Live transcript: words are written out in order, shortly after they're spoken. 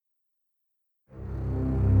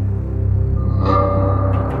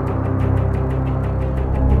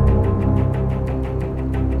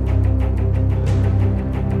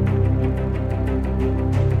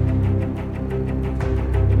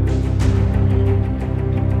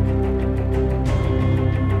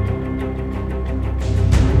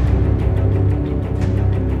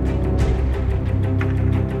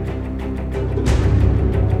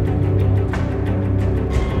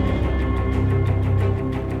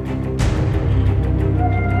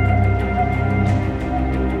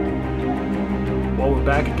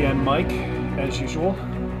back again, Mike, as usual.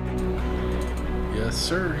 Yes,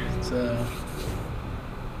 sir. It's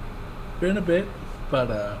been a bit, but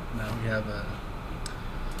now we have a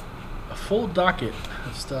full docket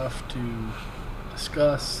of stuff to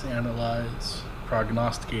discuss, analyze,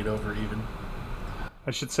 prognosticate over, even.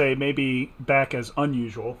 I should say maybe back as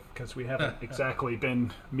unusual because we haven't exactly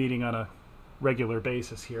been meeting on a regular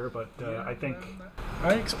basis here, but Yeah, I think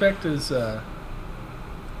I expect as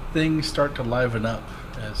things start to liven up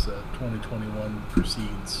as 2021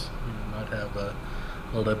 proceeds, we might have a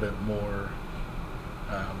little bit more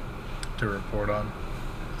um, to report on.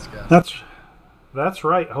 Discuss. that's that's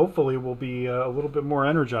right. Hopefully, we'll be a little bit more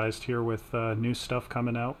energized here with new stuff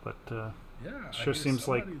coming out, but Yeah, I sure hear seems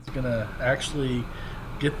like somebody's gonna actually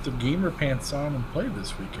get the gamer pants on and play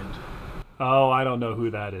this weekend. oh, I don't know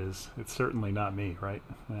who that is. It's certainly not me, right?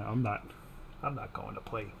 Yeah, I'm not. I'm not going to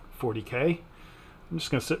play 40K. I'm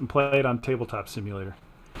just going to sit and play it on Tabletop Simulator.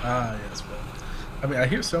 Ah, yes, but I mean, I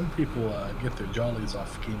hear some people get their jollies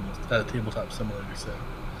off tabletop simulator. So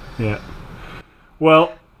Yeah.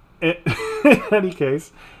 Well, in any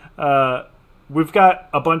case, uh, we've got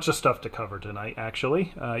a bunch of stuff to cover tonight,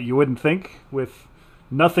 actually. You wouldn't think, with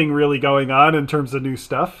nothing really going on in terms of new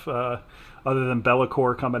stuff, other than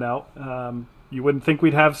Bellacore coming out. You wouldn't think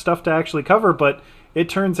we'd have stuff to actually cover, but it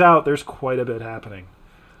turns out there's quite a bit happening.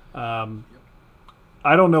 yep.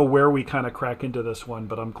 I don't know where we kind of crack into this one,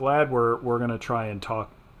 but I'm glad we're going to try and talk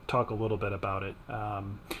a little bit about it.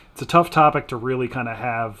 It's a tough topic to really kind of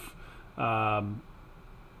have um,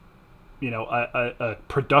 a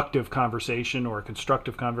productive conversation or a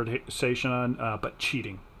constructive conversation on, but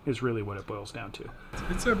cheating is really what it boils down to.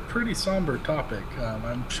 It's a pretty somber topic.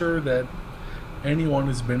 I'm sure that anyone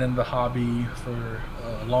who's been in the hobby for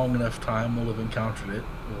a long enough time will have encountered it,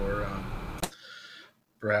 or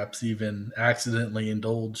perhaps even accidentally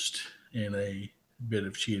indulged in a bit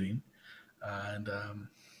of cheating, and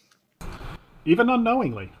Even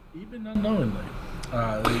unknowingly. even unknowingly.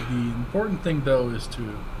 The important thing, though, is to,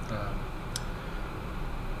 um,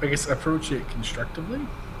 I guess, approach it constructively,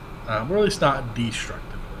 or at least not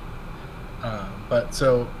destructively. But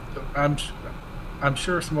so I'm, I'm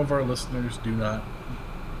sure some of our listeners do not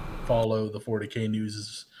follow the 40K news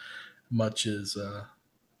as much as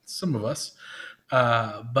some of us.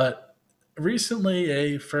 But recently,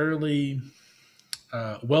 a fairly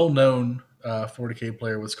well-known 40K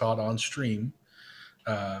player was caught on stream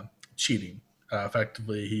uh, cheating.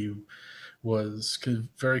 Effectively, he was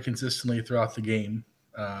very consistently throughout the game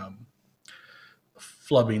um,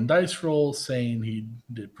 flubbing dice rolls, saying he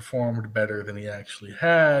did performed better than he actually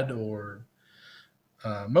had, or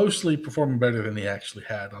mostly performing better than he actually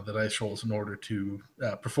had on the dice rolls in order to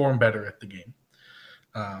perform better at the game.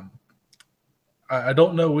 Um, I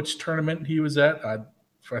don't know which tournament he was at. I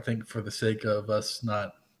think for the sake of us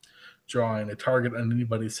not drawing a target on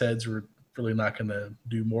anybody's heads, we're really not going to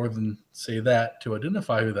do more than say that to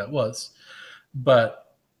identify who that was.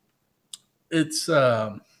 But it's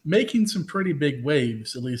making some pretty big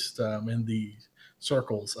waves, at least in the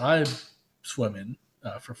circles I swim in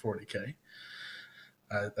for 40K.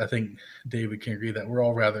 I think David can agree that we're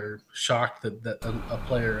all rather shocked that a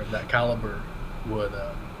player of that caliber would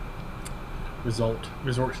resort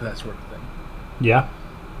to that sort of thing. Yeah.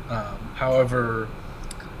 However,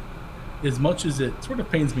 as much as it sort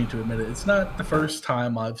of pains me to admit it, it's not the first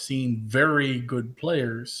time I've seen very good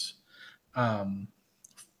players um,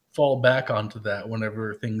 fall back onto that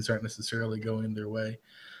whenever things aren't necessarily going their way.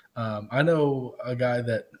 I know a guy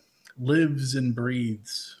that lives and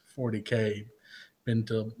breathes 40K, been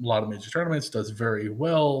to a lot of major tournaments, does very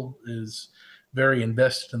well, is very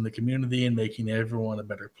invested in the community and making everyone a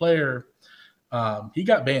better player. He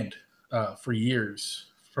got banned for years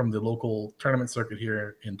from the local tournament circuit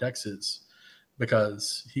here in Texas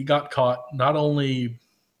because he got caught not only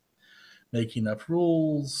making up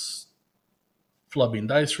rules, flubbing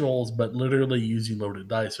dice rolls, but literally using loaded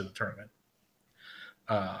dice in a tournament.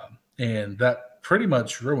 And that pretty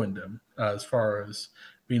much ruined him as far as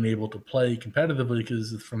being able to play competitively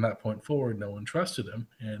because from that point forward, no one trusted him.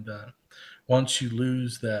 And once you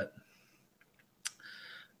lose that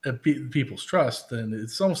people's trust, then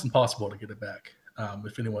it's almost impossible to get it back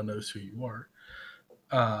if anyone knows who you are.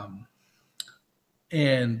 Um,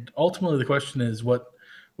 and ultimately, the question is what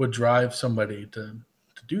would drive somebody to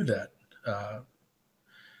do that?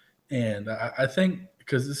 And I think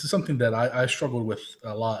because this is something that I struggled with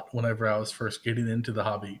a lot whenever I was first getting into the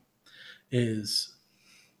hobby, is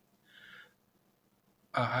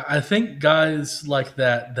I think guys like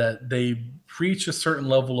that they reach a certain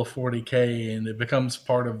level of 40K and it becomes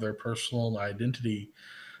part of their personal identity.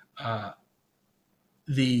 Uh,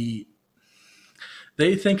 the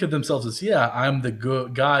they think of themselves as, yeah, I'm the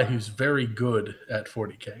good guy who's very good at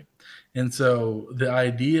 40K. And so the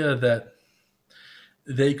idea that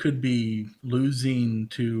they could be losing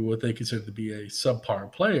to what they consider to be a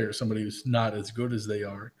subpar player, somebody who's not as good as they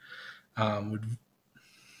are, would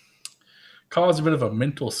cause a bit of a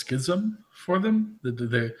mental schism for them.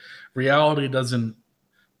 The reality doesn't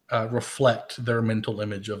reflect their mental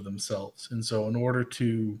image of themselves. And so, in order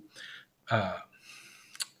to uh,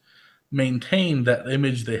 maintain that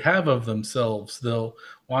image they have of themselves, they'll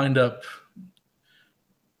wind up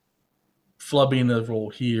flubbing a role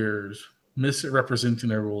here,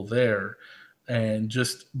 misrepresenting a role there. And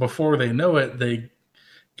just before they know it, they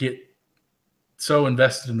get so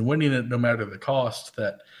invested in winning it no matter the cost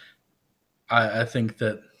that I think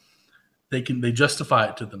that they justify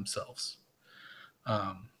it to themselves.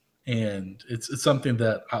 Um, and it's something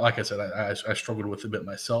that, like I said, I struggled with a bit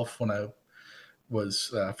myself when I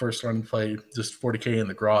was first learning to play just 40K in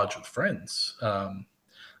the garage with friends.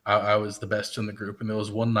 I was the best in the group, and there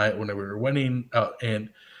was one night when we were winning, and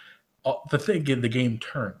the game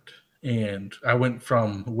turned, and I went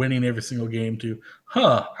from winning every single game to,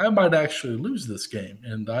 I might actually lose this game,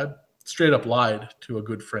 and I straight up lied to a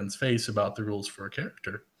good friend's face about the rules for a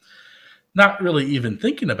character, not really even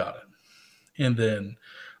thinking about it, and then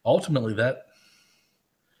ultimately that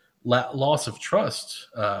loss of trust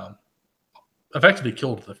effectively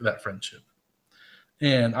killed that friendship.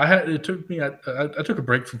 And it took me, I took a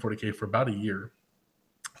break from 40K for about a year,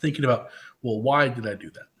 thinking about, well, why did I do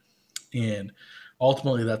that? And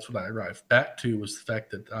ultimately, that's what I arrived back to, was the fact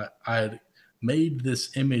that I had made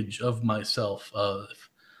this image of myself of,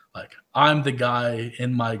 like, I'm the guy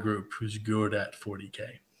in my group who's good at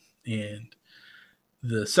 40K. And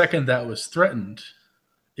the second that was threatened,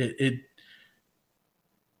 it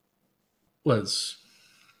was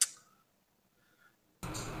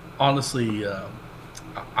honestly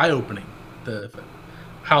eye opening, the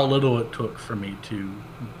how little it took for me to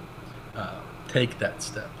take that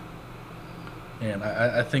step. And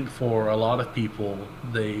I think for a lot of people,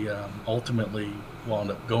 they ultimately wound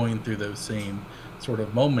up going through those same sort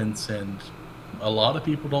of moments, and a lot of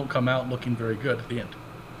people don't come out looking very good at the end.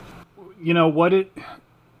 You know what it?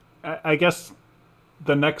 I guess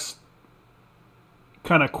the next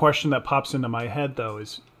kind of question that pops into my head though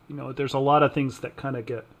is, there's a lot of things that kind of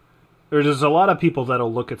get. There's a lot of people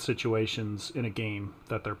that'll look at situations in a game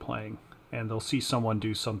that they're playing, and they'll see someone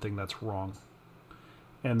do something that's wrong,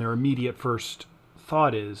 and their immediate first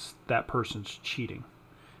thought is that person's cheating.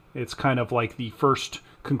 It's kind of like the first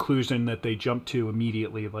conclusion that they jump to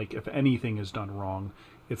immediately. Like, if anything is done wrong,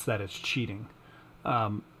 it's that it's cheating.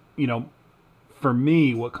 You know, for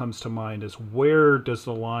me, what comes to mind is, where does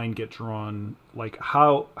the line get drawn? Like,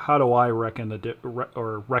 how do I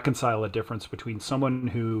or reconcile a difference between someone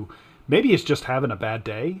who maybe is just having a bad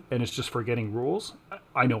day and is just forgetting rules?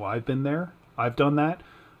 I know I've been there. I've done that.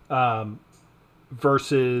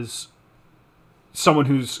 Versus someone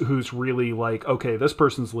who's really like, okay, this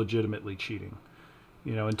person's legitimately cheating.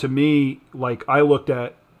 And to me, like, I looked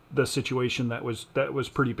at the situation that was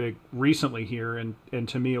pretty big recently here, and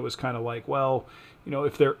to me it was kind of like, well,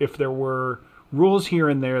 if there were rules here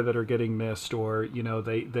and there that are getting missed, or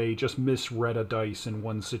they just misread a dice in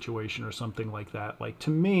one situation or something like that, like, to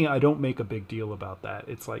me, I don't make a big deal about that.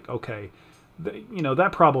 It's like, okay, that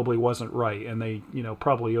probably wasn't right, and they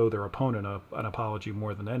probably owe their opponent an apology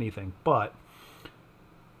more than anything. But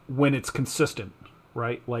when it's consistent,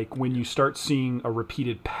 right? Like, when you start seeing a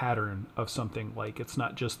repeated pattern of something, like, it's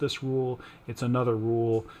not just this rule, it's another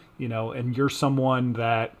rule, and you're someone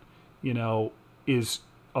that, is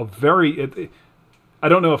a I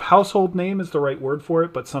don't know if household name is the right word for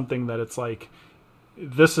it, but something that it's like,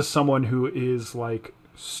 this is someone who is like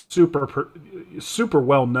super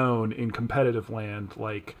well known in competitive land.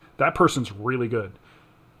 Like, that person's really good.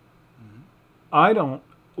 I don't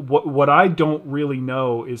what I don't really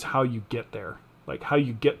know is how you get there. Like, how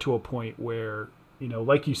you get to a point where,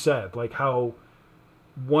 like you said, like, how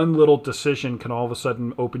one little decision can all of a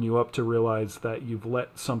sudden open you up to realize that you've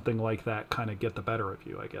let something like that kind of get the better of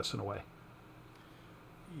you, I guess, in a way.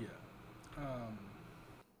 Yeah. Um,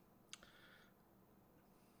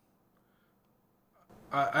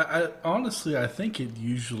 I honestly, I think it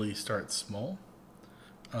usually starts small.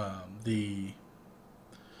 The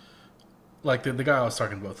Like the guy I was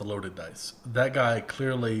talking about with the loaded dice. That guy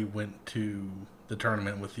clearly went to the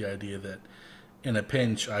tournament with the idea that in a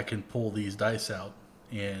pinch I can pull these dice out,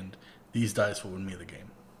 and these dice will win me the game.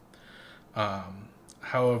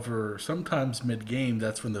 However, sometimes mid game,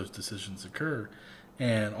 that's when those decisions occur.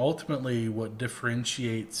 And ultimately, what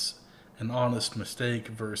differentiates an honest mistake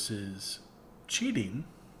versus cheating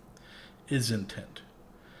is intent.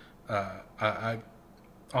 I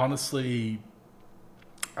honestly,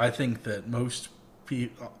 I think that most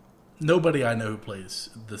people, nobody I know who plays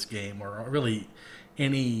this game or really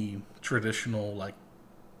any traditional like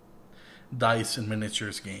dice and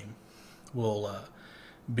miniatures game will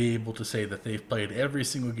be able to say that they've played every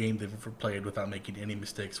single game they've ever played without making any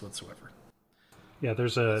mistakes whatsoever. Yeah,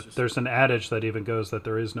 That's just there's an adage that even goes that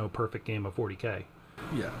there is no perfect game of 40K.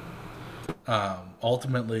 yeah.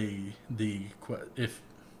 Ultimately, the if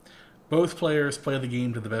both players play the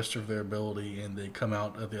game to the best of their ability and they come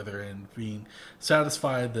out at the other end being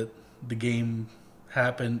satisfied that the game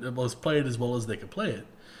happened, it was played as well as they could play it,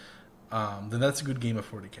 then that's a good game of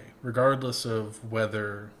 40K, regardless of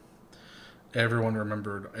whether everyone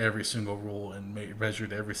remembered every single rule and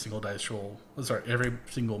measured every single dice roll. Sorry, every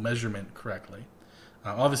single measurement correctly.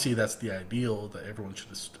 Obviously, that's the ideal that everyone should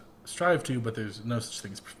strive to, but there's no such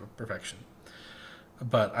thing as perfection.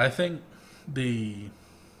 But I think the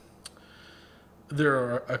there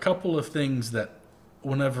are a couple of things that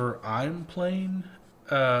whenever I'm playing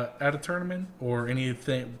at a tournament or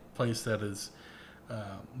anything place that is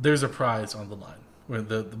there's a prize on the line. Where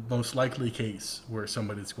the most likely case where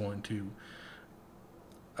somebody's going to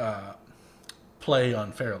play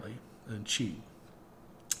unfairly and cheat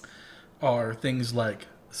are things like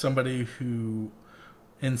somebody who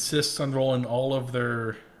insists on rolling all of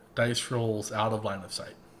their dice rolls out of line of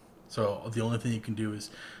sight. So the only thing you can do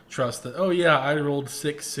is trust that, oh yeah, I rolled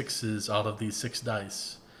 6 6s out of these 6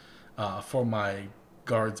 dice for my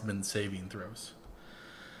guardsman saving throws.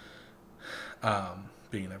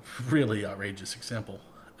 Being a really outrageous example.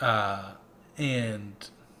 And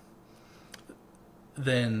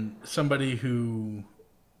then somebody who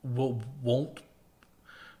won't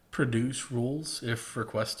produce rules if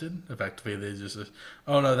requested. Effectively, they just,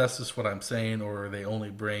 oh no, that's just what I'm saying, or they only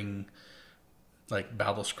bring like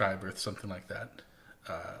Battle Scribe or something like that.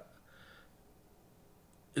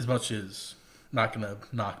 As much as not going to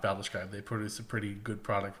knock Battle Scribe, they produce a pretty good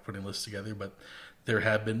product for putting lists together, but there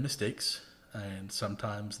have been mistakes, and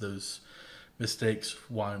sometimes those mistakes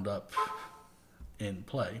wind up in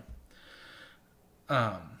play.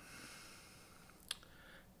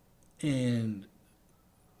 And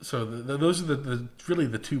so those are really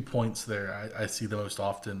the 2 points there I see the most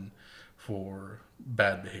often for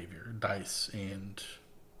bad behavior, dice and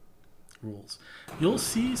rules. You'll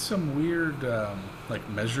see some weird like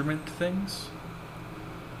measurement things.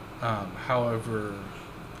 However,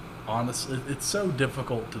 honestly, it's so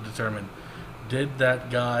difficult to determine, did that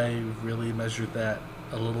guy really measure that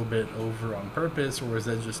a little bit over on purpose, or is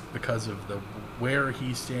that just because of the where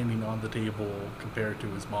he's standing on the table compared to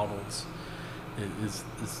his models? Is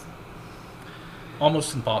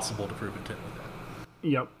almost impossible to prove intent with that.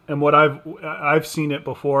 Yep. And what I've seen it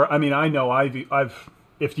before. I mean, I know I've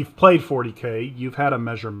if you've played 40K, you've had a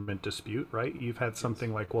measurement dispute, right? You've had Yes.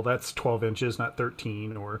 something like, well, that's 12 inches, not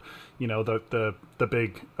 13, or the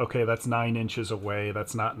big, okay, that's 9 inches away,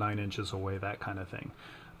 that's not 9 inches away, that kind of thing.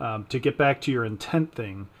 To get back to your intent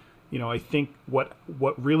thing, I think what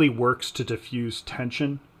really works to diffuse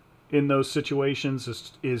tension in those situations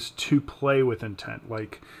is to play with intent.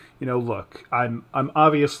 Like, look, I'm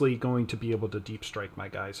obviously going to be able to deep strike my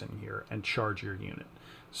guys in here and charge your unit.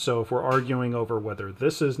 So if we're arguing over whether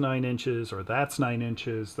this is 9 inches or that's 9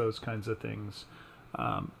 inches, those kinds of things,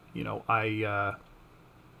 um, you know, I, uh,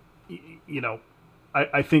 you know,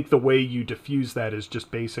 I think the way you diffuse that is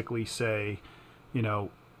just basically say, you know,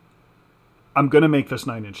 I'm going to make this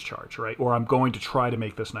 9 inch charge, right? Or I'm going to try to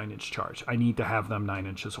make this 9 inch charge. I need to have them 9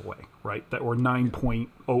 inches away, right? That or Yeah.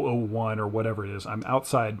 9.001 or whatever it is. I'm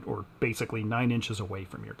outside or basically 9 inches away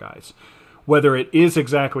from your guys. Whether it is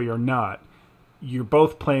exactly or not, you're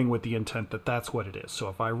both playing with the intent that that's what it is. So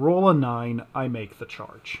if I roll a 9, I make the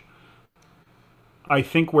charge. I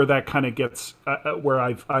think where that kind of gets, where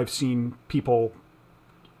I've seen people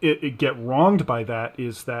it get wronged by that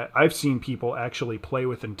is that I've seen people actually play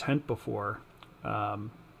with intent before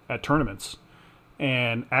at tournaments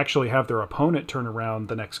and actually have their opponent turn around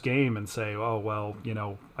the next game and say, oh, well,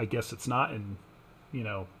 I guess it's not in, you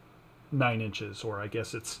know, 9 inches, or I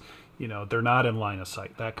guess it's, they're not in line of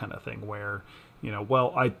sight, that kind of thing where,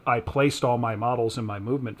 well, I placed all my models in my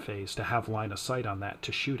movement phase to have line of sight on that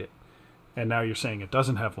to shoot it. And now you're saying it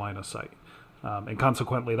doesn't have line of sight. And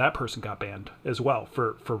consequently, that person got banned as well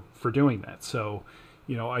for doing that. So,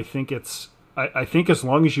 I think I think as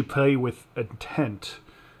long as you play with intent,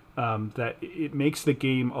 that it makes the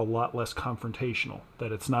game a lot less confrontational.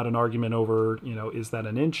 That it's not an argument over, is that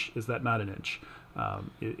an inch? Is that not an inch?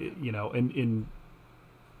 In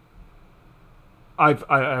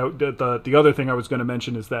the other thing I was going to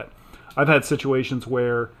mention is that I've had situations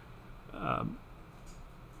where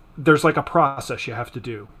there's like a process you have to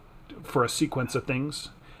do for a sequence of things,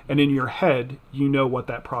 and in your head you know what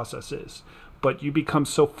that process is, but you become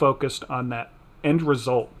so focused on that end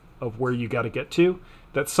result of where you got to get to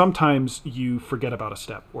that sometimes you forget about a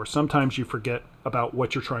step, or sometimes you forget about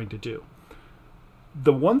what you're trying to do.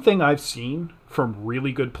 The one thing I've seen from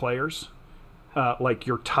really good players, like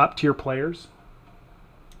your top tier players,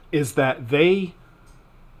 is that they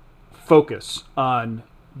focus on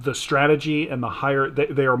the strategy and the higher.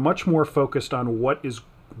 They are much more focused on what is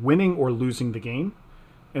winning or losing the game,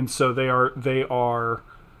 and so they are.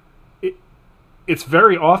 It's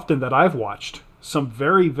very often that I've watched some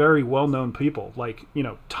very very well known people, like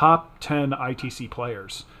top 10 ITC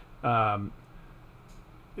players,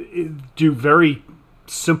 do very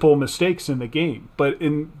simple mistakes in the game. But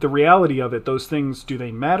in the reality of it, those things, do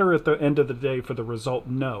they matter at the end of the day for the result?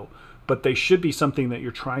 No. But they should be something that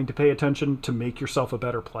you're trying to pay attention to make yourself a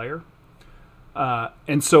better player.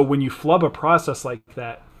 And so when you flub a process like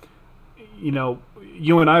that,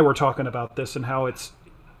 you and I were talking about this and how it's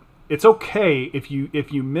okay if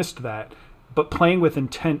you missed that, but playing with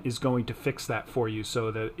intent is going to fix that for you,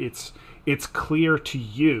 so that it's clear to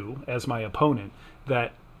you as my opponent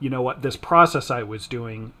that what this process I was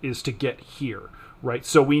doing is to get here, right?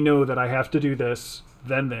 So we know that I have to do this,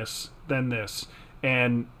 then this, then this,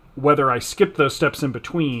 and whether I skip those steps in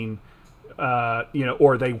between,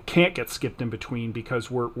 or they can't get skipped in between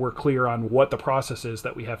because we're clear on what the process is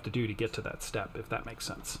that we have to do to get to that step, if that makes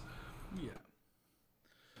sense.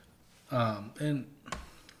 Yeah. And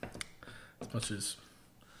as much as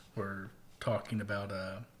we're talking about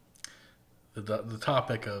the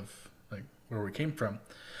topic of like where we came from,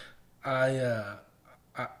 I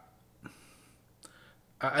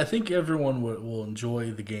I think everyone will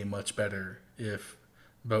enjoy the game much better if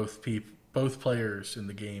both players in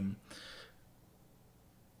the game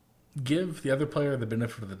give the other player the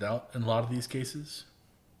benefit of the doubt in a lot of these cases,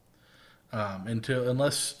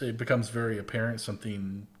 unless it becomes very apparent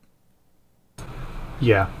something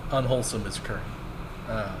Yeah. unwholesome is occurring.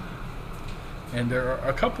 Um, and there are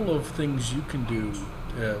a couple of things you can do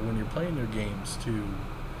when you're playing your games to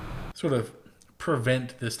sort of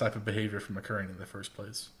prevent this type of behavior from occurring in the first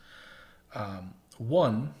place.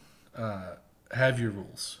 One, have your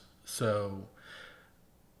rules. So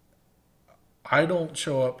I don't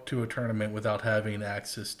show up to a tournament without having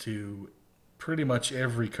access to pretty much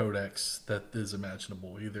every codex that is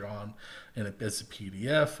imaginable, either as a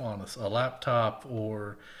PDF on a laptop,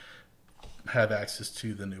 or have access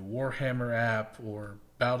to the new Warhammer app or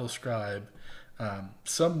Battlescribe,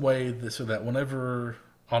 some way so that whenever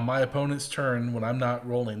on my opponent's turn, when I'm not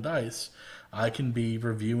rolling dice, I can be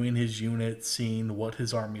reviewing his unit, seeing what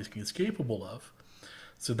his army is capable of.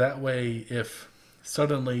 So that way, if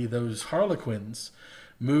suddenly those Harlequins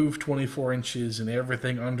move 24 inches and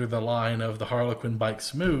everything under the line of the Harlequin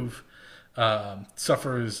bike's move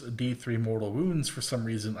suffers D3 mortal wounds for some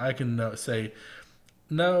reason, I can say,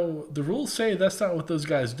 no, the rules say that's not what those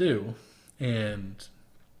guys do. And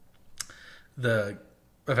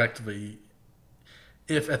effectively,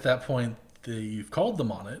 if at that point you've called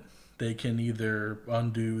them on it, they can either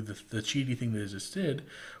undo the cheaty thing they just did,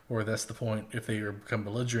 or that's the point, if they become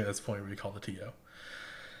belligerent, that's the point where you call the TO.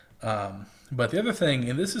 But the other thing,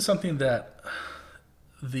 and this is something that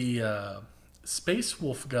the Space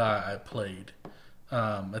Wolf guy I played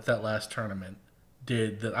at that last tournament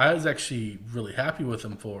did, that I was actually really happy with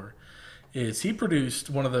him for, is he produced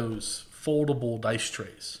one of those foldable dice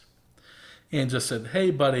trays and just said,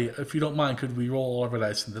 hey, buddy, if you don't mind, could we roll all of our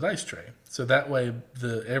dice in the dice tray? So that way,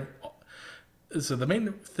 the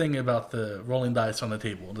main thing about the rolling dice on the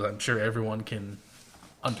table, that I'm sure everyone can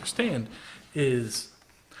understand, is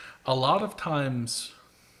a lot of times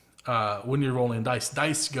when you're rolling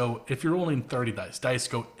dice go, if you're rolling 30 dice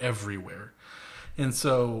go everywhere. And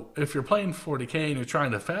so if you're playing 40K and you're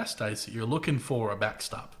trying to fast dice it, you're looking for a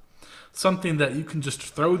backstop. Something that you can just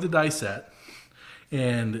throw the dice at,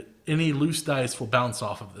 and any loose dice will bounce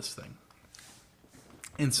off of this thing.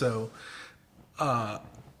 And so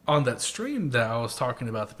on that stream that I was talking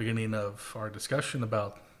about at the beginning of our discussion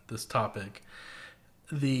about this topic,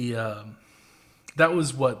 that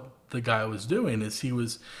was what the guy was doing, is he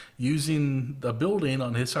was using the building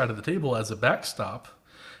on his side of the table as a backstop.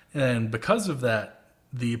 And because of that,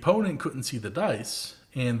 the opponent couldn't see the dice,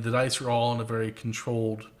 and the dice were all in a very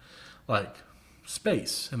controlled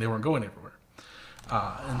space, and they weren't going everywhere.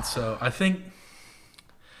 And so I think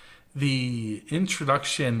the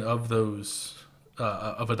introduction of those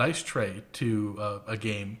of a dice tray to a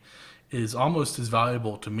game is almost as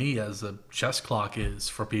valuable to me as a chess clock is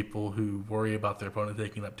for people who worry about their opponent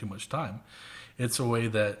taking up too much time. It's a way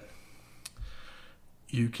that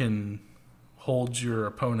you can hold your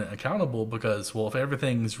opponent accountable because, well, if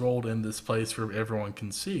everything's rolled in this place where everyone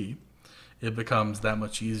can see, it becomes that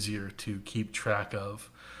much easier to keep track of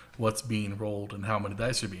what's being rolled and how many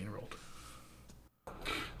dice are being rolled.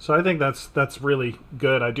 So I think that's really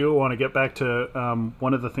good. I do want to get back to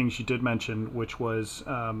one of the things you did mention, which was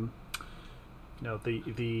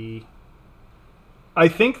the I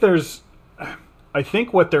think there's I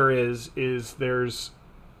think what there is there's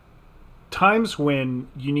times when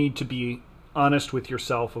you need to be honest with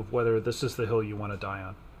yourself of whether this is the hill you want to die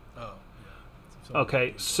on. Oh, yeah.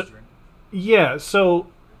 Okay, so yeah, so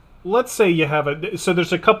let's say you have so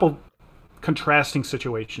there's a couple contrasting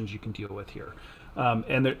situations you can deal with here.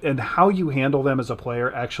 And how you handle them as a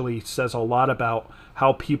player actually says a lot about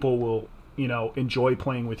how people will enjoy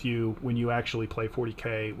playing with you when you actually play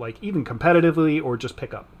 40k, like even competitively or just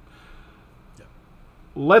pick up. Yeah.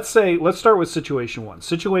 Let's start with situation one.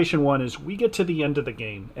 Situation one is we get to the end of the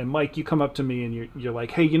game, and Mike, you come up to me and you're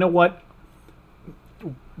like, hey, you know what?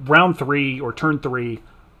 Round 3 or turn 3,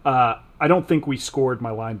 I don't think we scored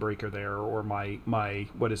my line breaker there, or my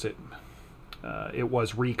what is it? It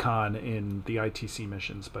was recon in the ITC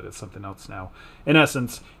missions, but it's something else now. In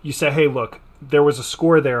essence, you say, hey, look, there was a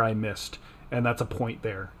score there I missed, and that's a point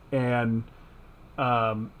there. And,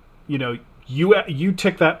 you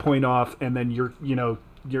tick that point off, and then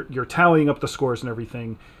you're tallying up the scores and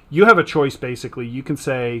everything. You have a choice, basically. You can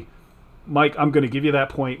say, Mike, I'm going to give you that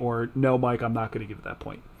point, or no, Mike, I'm not going to give you that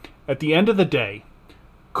point. At the end of the day,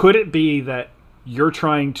 could it be that you're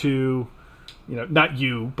trying to, not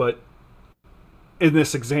you, but in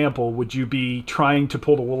this example, would you be trying to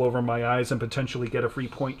pull the wool over my eyes and potentially get a free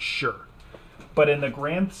point? Sure. But in the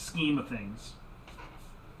grand scheme of things,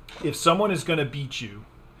 if someone is going to beat you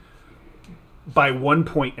by 1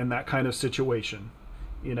 point in that kind of situation,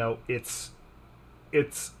 it's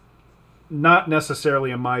not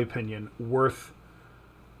necessarily, in my opinion, worth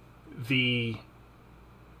the,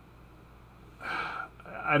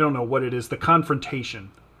 I don't know what it is, the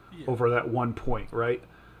confrontation over that 1 point, right?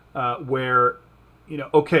 Where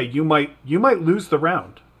okay, you might lose the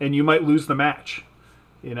round and you might lose the match.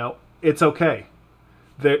 It's okay.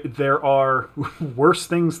 There are worse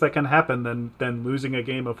things that can happen than losing a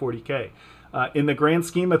game of 40k. In the grand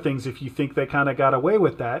scheme of things, if you think they kind of got away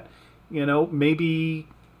with that, maybe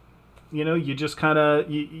you just kind of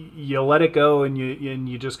you let it go and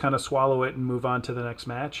you just kind of swallow it and move on to the next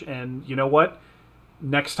match. And you know what?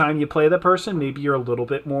 Next time you play that person, maybe you're a little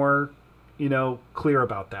bit more clear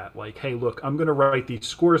about that. Like, hey, look, I'm going to write these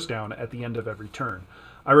scores down at the end of every turn.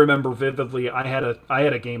 I remember vividly, I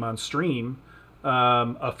had a game on stream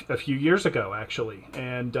a few years ago, actually.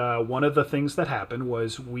 And one of the things that happened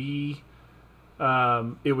was it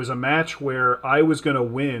was a match where I was going to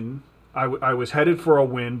win. I was headed for a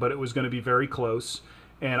win, but it was going to be very close.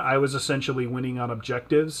 And I was essentially winning on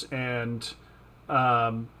objectives and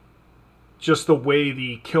just the way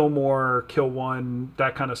the kill more, kill one,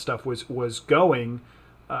 that kind of stuff was going,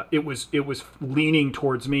 it was leaning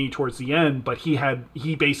towards me towards the end. But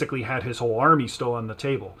he basically had his whole army still on the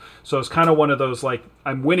table. So it's kind of one of those, like,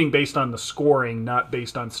 I'm winning based on the scoring, not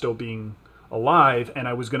based on still being alive. And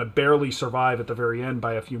I was going to barely survive at the very end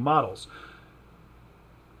by a few models.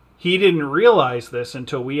 He didn't realize this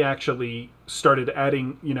until we actually started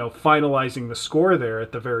adding, finalizing the score there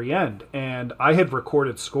at the very end. And I had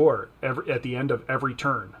recorded score at the end of every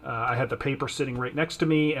turn. I had the paper sitting right next to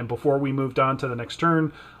me, and before we moved on to the next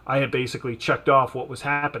turn, I had basically checked off what was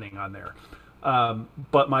happening on there.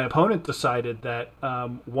 But my opponent decided that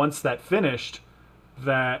once that finished,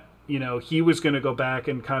 that he was going to go back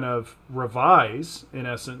and kind of revise, in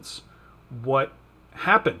essence, what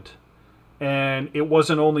happened. And it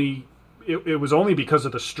wasn't only it was only because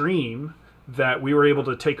of the stream that we were able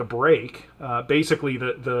to take a break. Basically,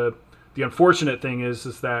 the unfortunate thing is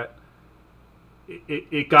that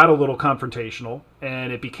it got a little confrontational,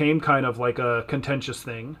 and it became kind of like a contentious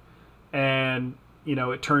thing, and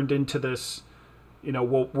it turned into this.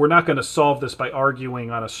 Well, we're not going to solve this by arguing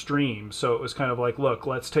on a stream. So it was kind of like, look,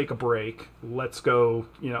 let's take a break. Let's go.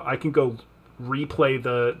 I can go replay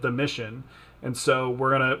the mission. And so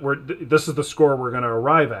this is the score we're gonna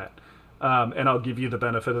arrive at, and I'll give you the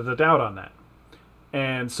benefit of the doubt on that.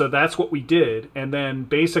 And so that's what we did. And then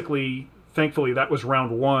basically, thankfully, that was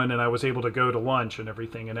round 1, and I was able to go to lunch and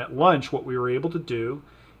everything. And at lunch, what we were able to do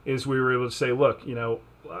is we were able to say, look,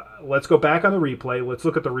 let's go back on the replay. Let's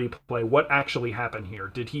look at the replay. What actually happened here?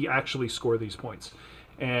 Did he actually score these points?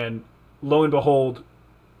 And lo and behold,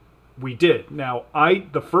 we did. Now,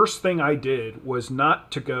 the first thing I did was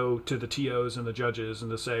not to go to the TOs and the judges and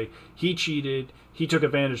to say, he cheated, he took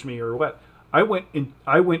advantage of me, or what. I went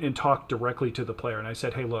and talked directly to the player, and I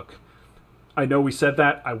said, "Hey, look, I know we said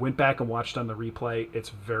that. I went back and watched on the replay. It's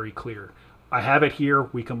very clear. I have it here.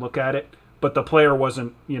 We can look at it." But the player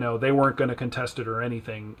wasn't, they weren't going to contest it or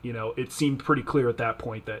anything. It seemed pretty clear at that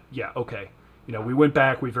point that, yeah, okay. We went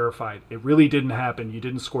back, we verified. It really didn't happen. You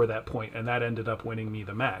didn't score that point, and that ended up winning me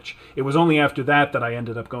the match. It was only after that I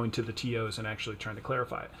ended up going to the TOs and actually trying to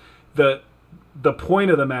clarify it. The point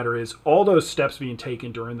of the matter is all those steps being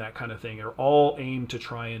taken during that kind of thing are all aimed to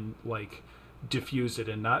try and, like, diffuse it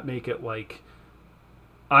and not make it like,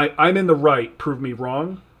 I'm in the right, prove me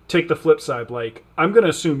wrong. Take the flip side, like, I'm going to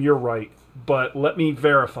assume you're right, but let me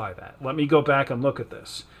verify that. Let me go back and look at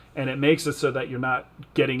this. And it makes it so that you're not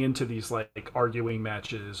getting into these, like, arguing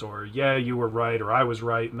matches or, yeah, you were right or I was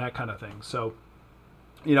right and that kind of thing. So,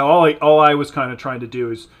 all I was kind of trying to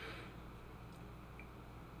do is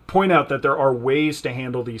point out that there are ways to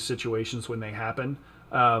handle these situations when they happen.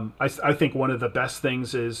 I think one of the best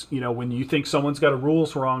things is, when you think someone's got a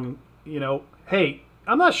rules wrong, hey,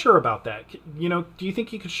 I'm not sure about that. Do you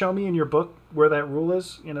think you could show me in your book where that rule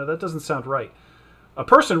is? That doesn't sound right. A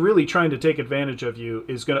person really trying to take advantage of you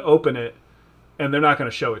is going to open it and they're not going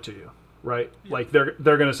to show it to you, right? Yeah. Like they're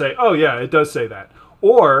going to say, "Oh yeah, it does say that."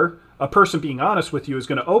 Or a person being honest with you is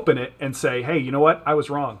going to open it and say, "Hey, you know what? I was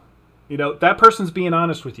wrong." That person's being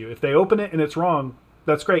honest with you. If they open it and it's wrong,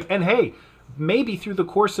 that's great. And hey, maybe through the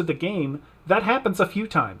course of the game, that happens a few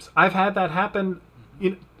times. I've had that happen.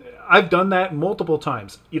 I've done that multiple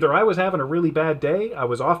times. Either I was having a really bad day, I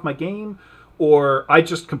was off my game, or I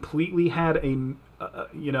just completely had a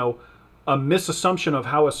misassumption of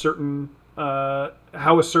how a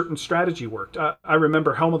certain strategy worked. I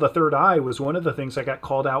remember Helm of the Third Eye was one of the things I got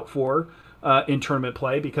called out for in tournament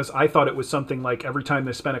play because I thought it was something like every time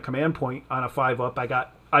they spent a command point on a 5-up, I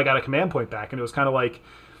got a command point back, and it was kind of like,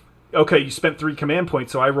 okay, you spent 3 command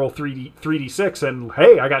points, so I roll 3d6, and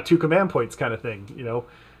hey, I got 2 command points, kind of thing,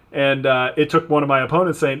 And it took one of my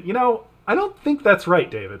opponents saying, I don't think that's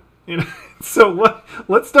right, David. So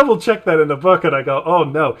let's double check that in the book. And I go, oh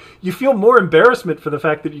no, you feel more embarrassment for the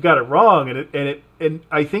fact that you got it wrong. And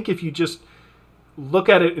I think if you just look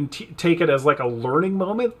at it and take it as like a learning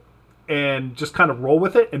moment and just kind of roll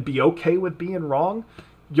with it and be okay with being wrong,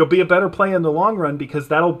 you'll be a better player in the long run because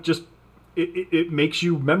that'll just, it makes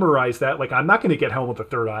you memorize that. Like, I'm not going to get Helm of the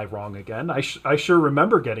Third Eye wrong again. I sure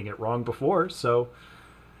remember getting it wrong before. So.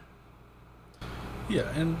 Yeah,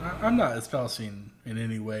 and I'm not espousing in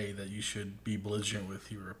any way that you should be belligerent with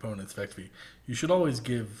your opponents. Effectively, you should always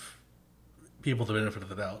give people the benefit of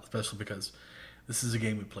the doubt, especially because this is a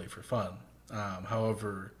game we play for fun.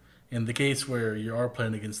 However, in the case where you are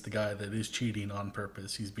playing against the guy that is cheating on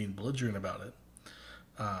purpose, he's being belligerent about it,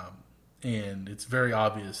 and it's very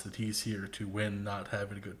obvious that he's here to win, not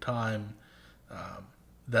having a good time.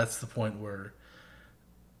 That's the point where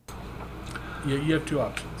you have 2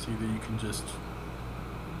 options. Either you can just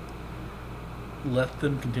let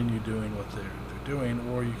them continue doing what they're doing,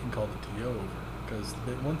 or you can call the TO over. Because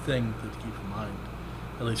the one thing to keep in mind,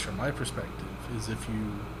 at least from my perspective, is if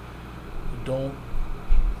you wind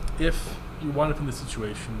up in the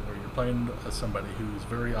situation where you're playing somebody who's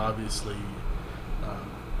very obviously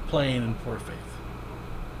playing in poor faith,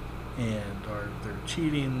 and they're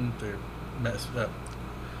cheating, they're messed up,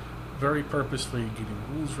 very purposely getting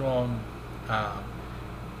rules wrong,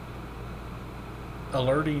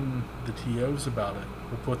 alerting the TOs about it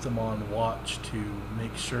will put them on watch to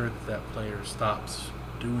make sure that player stops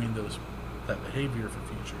doing that behavior for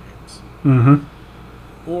future games. Mm-hmm.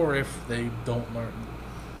 Or if they don't learn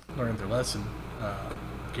their lesson,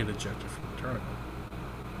 get ejected from the tournament.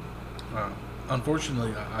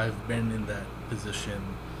 Unfortunately, I've been in that position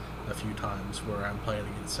a few times where I'm playing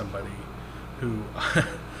against somebody who,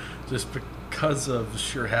 just because of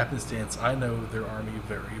sheer happenstance, I know their army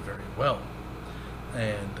very, very well.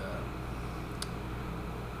 And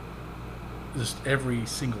just every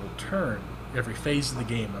single turn, every phase of the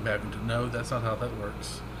game, I'm having to know that's not how that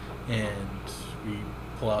works. And we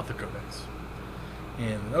pull out the codex.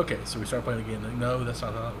 And okay, so we start playing again. Like, no, that's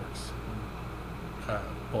not how that works.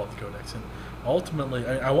 Pull out the codex. And ultimately,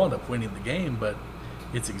 I wound up winning the game, but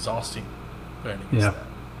it's exhausting playing against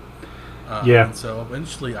that. And so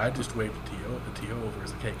eventually I just waved the TO over.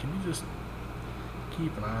 It's like, hey, can you just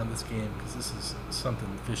keep an eye on this game because this is something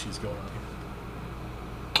fishy's going on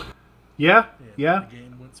here. Yeah. The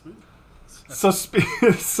game went smooth.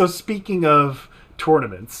 So speaking of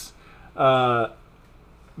tournaments,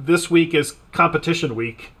 this week is competition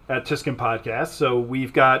week at Tiskin Podcast. So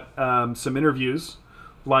we've got some interviews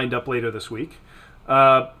lined up later this week.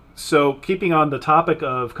 So keeping on the topic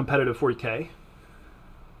of competitive 40K,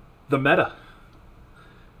 the meta.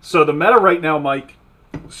 So the meta right now, Mike,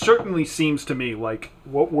 certainly seems to me like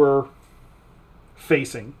what we're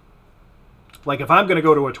facing. Like if I'm going to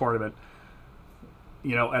go to a tournament,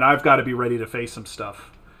 and I've got to be ready to face some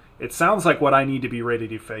stuff. It sounds like what I need to be ready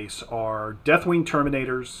to face are Deathwing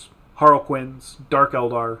Terminators, Harlequins, Dark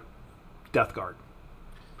Eldar, Death Guard.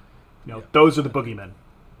 Yeah, Those are the boogeymen.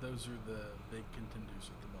 those are the big contenders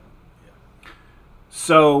at the moment. Yeah.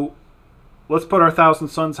 So let's put our Thousand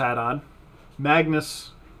Suns hat on.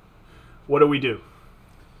 Magnus, what do we do?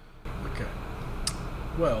 Okay.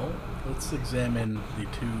 Well, let's examine the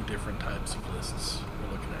two different types of lists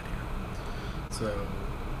we're looking at here. So,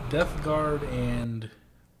 Death Guard and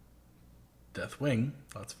Deathwing,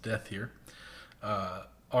 lots of death here,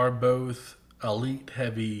 are both elite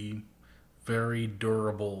heavy, very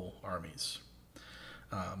durable armies.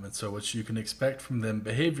 And so, what you can expect from them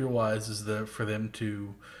behavior wise is that for them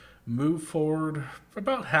to move forward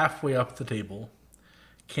about halfway up the table,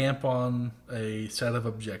 camp on a set of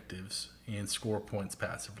objectives, and score points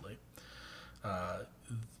passively. Uh,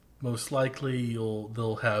 Most likely,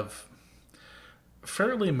 they'll have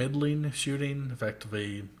fairly middling shooting,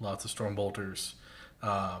 effectively lots of storm bolters,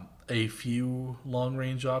 a few long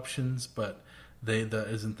range options, but that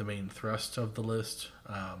isn't the main thrust of the list.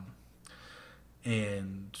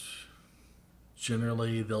 And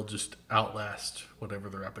generally, they'll just outlast whatever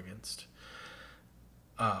they're up against.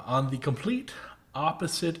 On the complete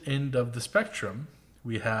opposite end of the spectrum,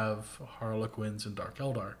 we have Harlequins and Dark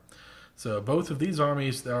Eldar. So both of these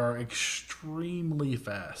armies are extremely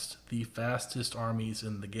fast, the fastest armies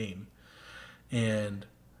in the game, and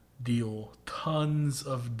deal tons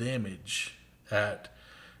of damage at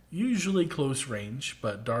usually close range,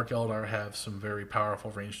 but Dark Eldar have some very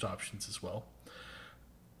powerful ranged options as well.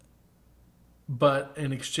 But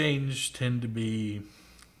in exchange tend to be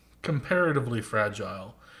comparatively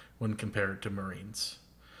fragile when compared to Marines.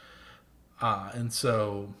 And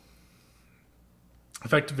so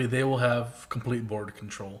effectively they will have complete board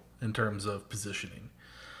control in terms of positioning.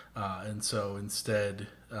 And so instead,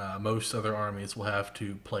 most other armies will have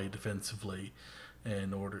to play defensively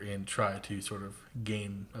in order and try to sort of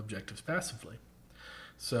gain objectives passively.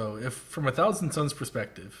 So if from a Thousand Suns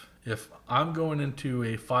perspective, if I'm going into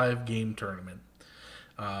a 5-game tournament,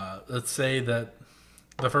 let's say that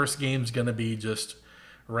the first game's going to be just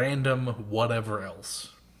random whatever else.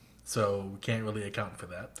 So we can't really account for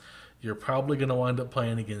that. You're probably going to wind up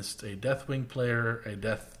playing against a Deathwing player,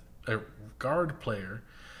 a Guard player,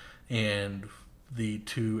 and the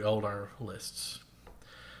 2 Eldar lists.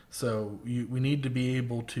 So we need to be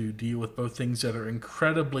able to deal with both things that are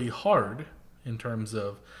incredibly hard in terms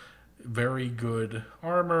of very good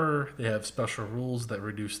armor. They have special rules that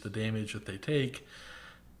reduce the damage that they take,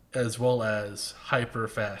 as well as hyper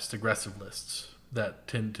fast aggressive lists that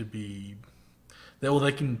tend to be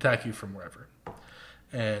they can attack you from wherever.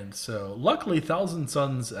 And so luckily Thousand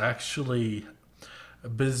Suns actually,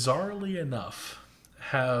 bizarrely enough,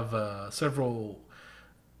 have several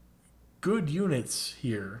good units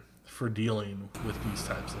here for dealing with these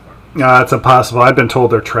types of armies. It's impossible. I've been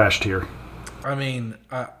told they're trashed here. I mean,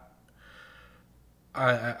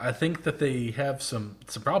 I think that they have some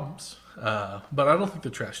problems, but I don't think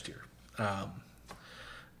they're trashed here.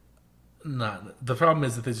 Not the problem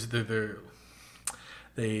is that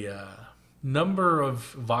the number of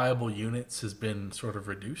viable units has been sort of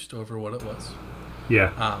reduced over what it was.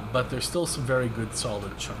 Yeah. But there's still some very good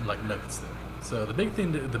solid nuggets there. So the big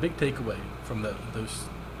takeaway from those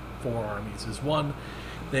 4 armies is, one,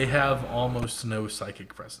 they have almost no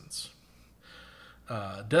psychic presence.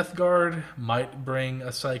 Death Guard might bring a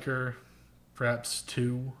Psyker, perhaps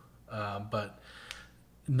 2, but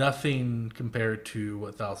nothing compared to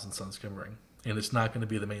what Thousand Suns can bring. And it's not going to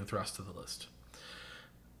be the main thrust of the list.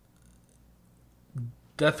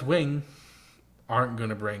 Deathwing aren't going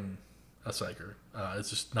to bring a Psyker.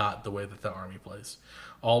 It's just not the way that the army plays.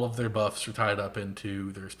 All of their buffs are tied up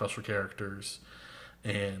into their special characters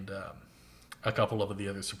and a couple of the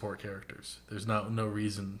other support characters. There's no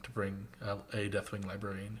reason to bring a Deathwing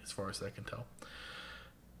Librarian, as far as I can tell.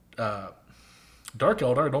 Dark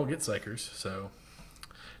Eldar don't get Psykers, so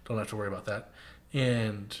don't have to worry about that.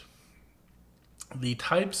 And the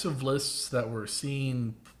types of lists that we're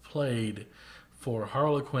seeing played for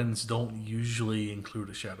Harlequins don't usually include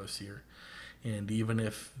a Shadow Seer. And even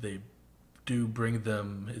if they do bring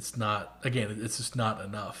them, it's just not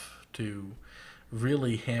enough to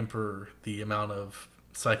really hamper the amount of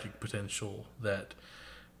psychic potential that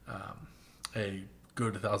a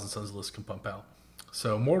good Thousand Suns list can pump out.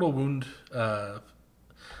 So Mortal Wound, I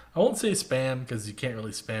won't say spam because you can't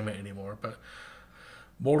really spam it anymore, but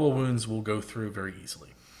Mortal Wounds will go through very easily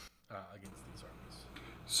against these armies.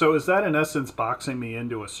 So is that in essence boxing me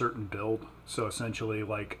into a certain build? So essentially,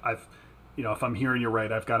 like if I'm hearing you right,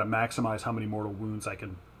 I've got to maximize how many mortal wounds I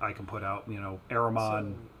can put out. So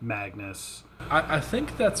Aramon, Magnus. I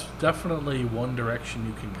think that's definitely one direction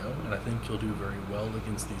you can go, and I think you'll do very well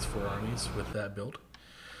against these four armies with that build.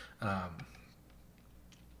 Um,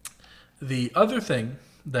 the other thing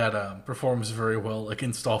that performs very well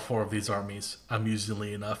against all four of these armies,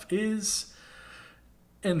 amusingly enough, is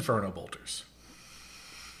Inferno Bolters.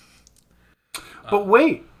 But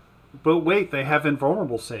wait, they have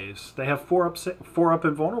invulnerable saves. They have four up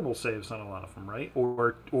invulnerable saves on a lot of them, right?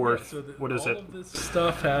 Or Yeah, so what is all it? of this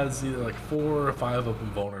stuff has either like 4 or 5 of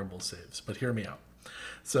invulnerable saves, but hear me out.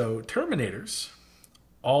 So Terminators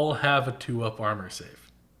all have a 2-up armor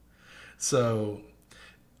save. So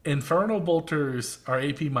Infernal Bolters are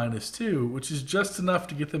AP -2, which is just enough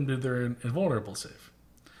to get them to their invulnerable save.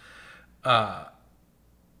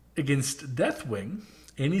 Against Deathwing,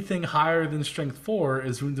 anything higher than Strength 4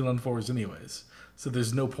 is wounded on 4s anyways. So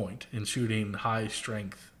there's no point in shooting high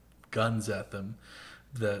strength guns at them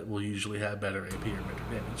that will usually have better AP or better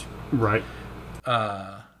damage. Right.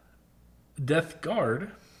 Death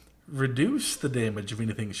Guard reduce the damage of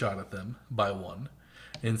anything shot at them by 1.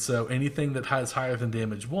 And so anything that has higher than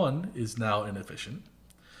damage 1 is now inefficient.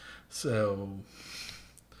 So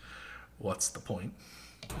what's the point?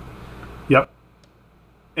 Yep.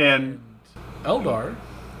 And Eldar,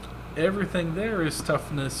 everything there is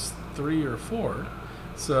toughness 3 or 4.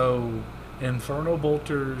 So Inferno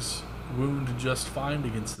Bolters wound just fine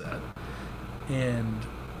against that. And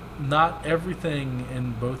not everything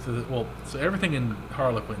in both of the... Well, so everything in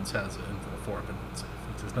Harlequins has a 4-up infinite save.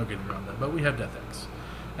 There's no getting around that. But we have Death X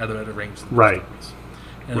at a better range than most right. armies.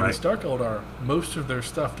 And against Dark Eldar, most of their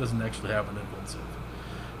stuff doesn't actually have an infinite save.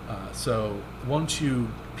 So once you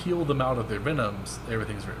peel them out of their venoms,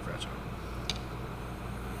 everything's very fragile.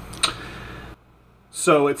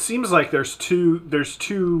 So it seems like there's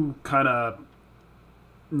two kind of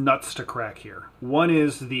nuts to crack here. One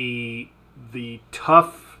is the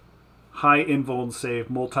tough high invuln save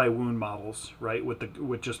multi wound models, right,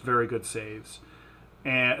 with just very good saves,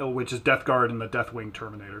 and which is Death Guard and the Deathwing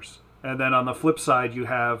Terminators. And then on the flip side, you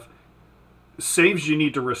have saves you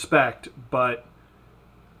need to respect, but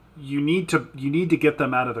you need to get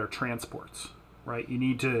them out of their transports, right? You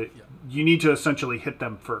need to essentially hit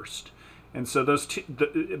them first. And so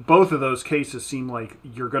both of those cases seem like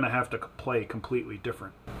you're going to have to play completely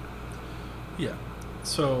different. Yeah.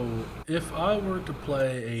 So if I were to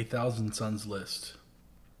play a Thousand Suns list,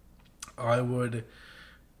 I would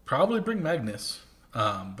probably bring Magnus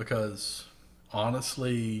because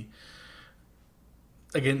honestly,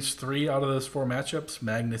 against 3 out of those 4 matchups,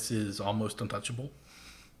 Magnus is almost untouchable.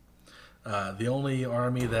 The only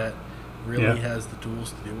army that really has the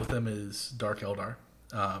tools to deal with them is Dark Eldar.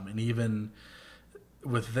 And even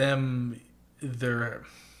with them, there's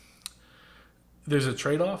a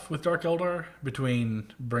trade-off with Dark Eldar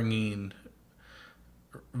between bringing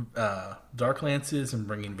Dark Lances and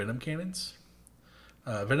bringing Venom Cannons.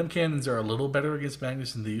 Venom Cannons are a little better against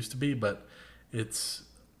Magnus than they used to be, but it's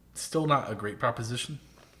still not a great proposition.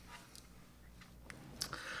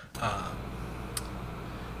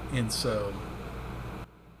 And so...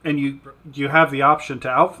 And you have the option to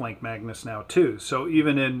outflank Magnus now too. So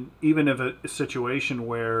even if a situation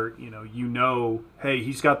where hey,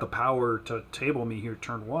 he's got the power to table me here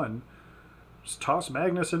turn 1, just toss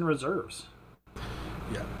Magnus in reserves.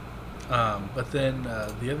 Yeah, but then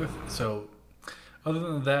so other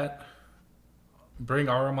than that, bring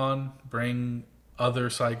Aramon, bring other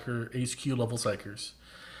Psyker HQ level Psykers,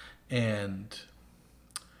 and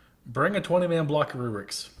bring a 20-man block of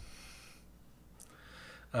Rubrics.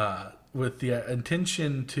 With the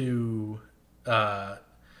intention to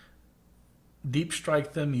deep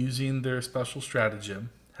strike them using their special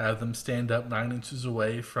stratagem, have them stand up 9 inches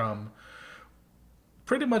away from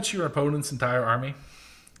pretty much your opponent's entire army,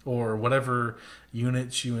 or whatever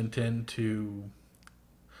units you intend to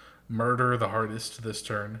murder the hardest this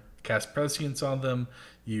turn. Cast Prescience on them,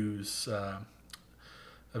 use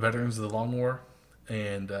Veterans of the Long War,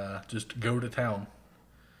 and just go to town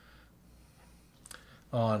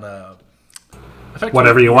on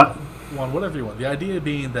whatever you want. On whatever you want. The idea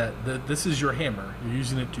being that this is your hammer. You're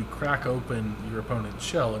using it to crack open your opponent's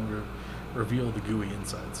shell and reveal the gooey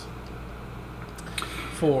insides.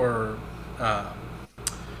 For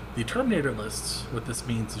the Terminator lists, what this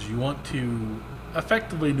means is you want to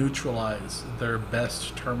effectively neutralize their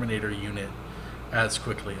best Terminator unit as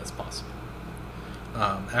quickly as possible.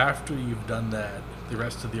 After you've done that, the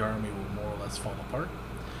rest of the army will more or less fall apart.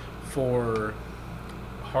 For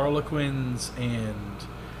Harlequins and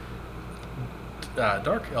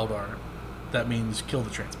Dark Eldar, that means kill the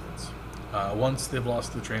transports. Once they've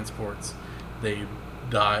lost the transports, they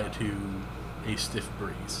die to a stiff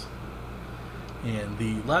breeze. And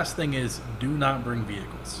the last thing is do not bring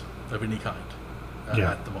vehicles of any kind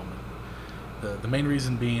Yeah. at the moment. The main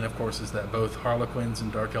reason being, of course, is that both Harlequins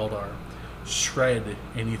and Dark Eldar shred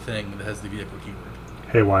anything that has the vehicle keyword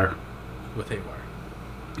Haywire. with Haywire.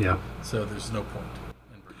 Yeah. So there's no point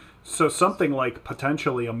in bringing. So something like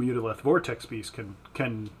potentially a Mutalith Vortex Beast can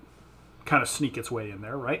kind of sneak its way in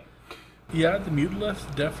there, right? Yeah, the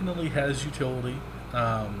Mutalith definitely has utility.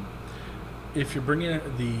 If you're bringing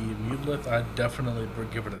the Mutalith, I'd definitely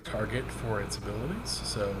give it a target for its abilities.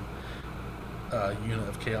 So a unit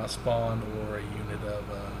of Chaos Spawn or a unit of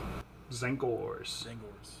Zengors.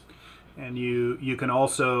 Zangors. And you can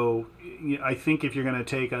also, I think if you're going to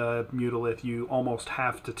take a Mutalith, you almost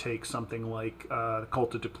have to take something like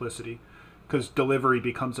Cult of Duplicity, because delivery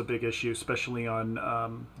becomes a big issue, especially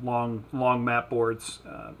on long map boards.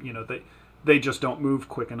 They just don't move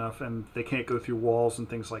quick enough, and they can't go through walls and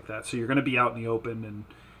things like that. So you're going to be out in the open,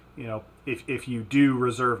 and if you do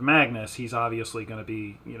reserve Magnus, he's obviously going to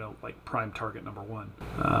be like prime target number one.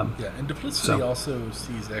 Yeah, and Duplicity also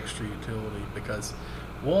sees extra utility because,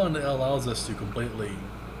 one, it allows us to completely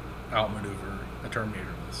outmaneuver a Terminator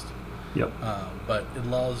list. Yep. But it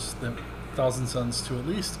allows the Thousand Suns to, at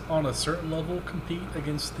least on a certain level, compete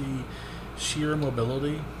against the sheer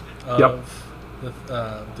mobility of the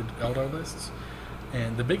Eldar lists.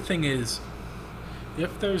 And the big thing is,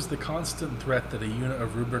 if there's the constant threat that a unit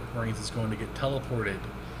of Rubric Marines is going to get teleported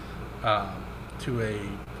to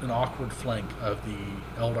an awkward flank of the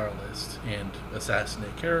Eldar list and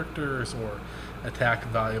assassinate characters or attack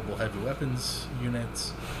valuable heavy weapons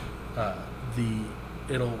units,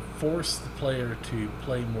 it'll force the player to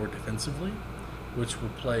play more defensively, which will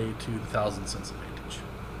play to the Thousand Suns advantage.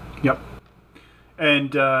 Yep.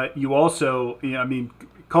 And you also,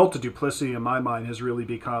 Cult of Duplicity in my mind has really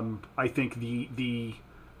become, I think, the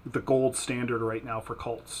gold standard right now for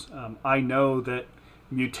cults. I know that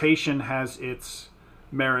Mutation has its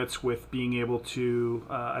merits with being able to,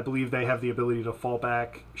 I believe they have the ability to fall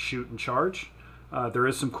back, shoot, and charge. There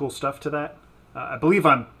is some cool stuff to that. I believe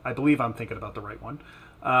I'm thinking about the right one.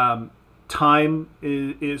 Time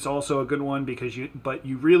is also a good one because you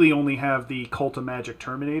really only have the Cult of Magic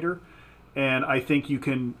Terminator, and I think you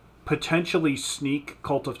can potentially sneak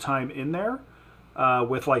Cult of Time in there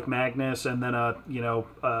with like Magnus and then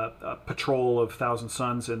a patrol of Thousand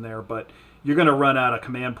Suns in there, but you're going to run out of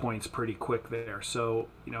command points pretty quick there. So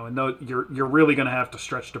and you're really going to have to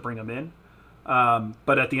stretch to bring him in.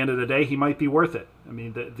 But at the end of the day, he might be worth it. I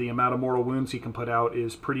mean, the amount of mortal wounds he can put out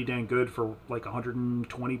is pretty dang good for like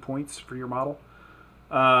 120 points for your model.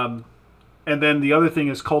 And then the other thing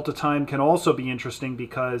is Cult of Time can also be interesting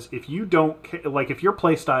because if you don't if your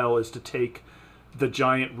play style is to take the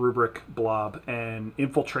giant rubric blob and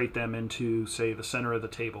infiltrate them into, say, the center of the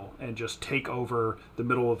table and just take over the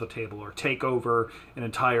middle of the table or take over an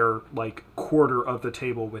entire like quarter of the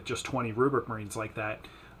table with just 20 rubric marines like that,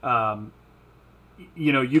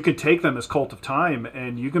 you could take them as Cult of Time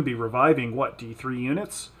and you can be reviving D3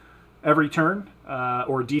 units every turn,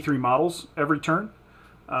 or D3 models every turn,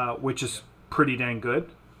 which is pretty dang good.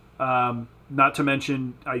 Not to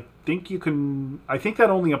mention, I think that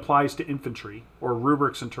only applies to infantry or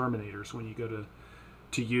rubrics and terminators when you go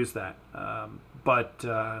to use that. But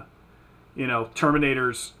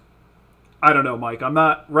terminators, I don't know, Mike. I'm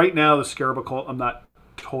not right now. The Scarab Cult, I'm not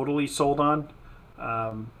totally sold on.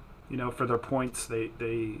 For their points, they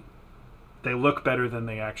look better than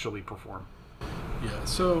they actually perform. Yeah.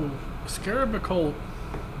 So Scarab Cult,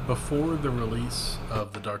 before the release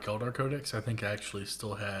of the Dark Eldar Codex, I think actually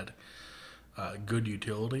still had good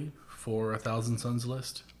utility for a Thousand Suns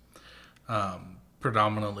list,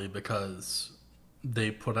 predominantly because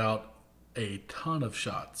they put out a ton of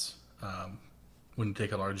shots when you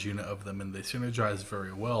take a large unit of them, and they synergize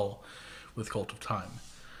very well with Cult of Time.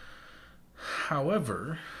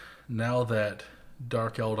 However, now that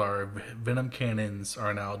Dark Eldar Venom Cannons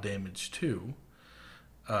are now damage 2,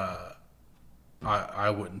 I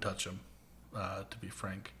wouldn't touch them, to be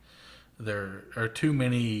frank. There are too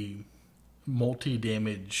many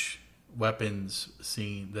multi-damage weapons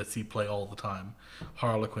that see play all the time.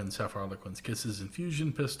 Harlequins have Harlequins, Kisses and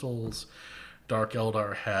Fusion Pistols. Dark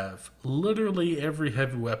Eldar have literally every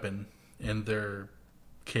heavy weapon in their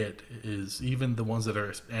kit, is even the ones that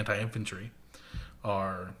are anti-infantry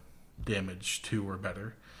are damage 2 or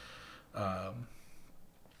better.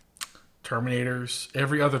 Terminators,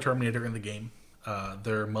 every other Terminator in the game,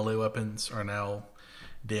 their melee weapons are now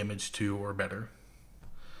damage 2 or better,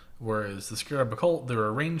 Whereas the Scarab Occult, they're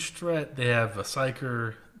a ranged threat. They have a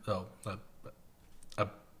Psyker, oh, a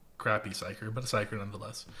crappy Psyker, but a Psyker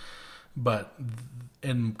nonetheless. But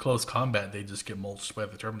in close combat, they just get mulched by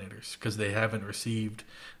the Terminators because they haven't received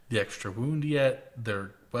the extra wound yet.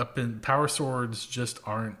 Their weapon power swords just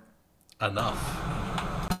aren't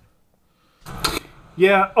enough.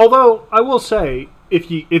 Yeah, although I will say,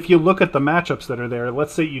 if you look at the matchups that are there,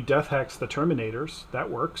 let's say you death hex the Terminators,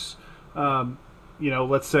 that works.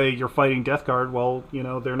 Let's say you're fighting Death Guard. Well,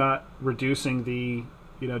 they're not reducing the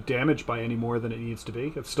damage by any more than it needs to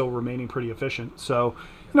be. It's still remaining pretty efficient. So,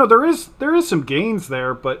 there is some gains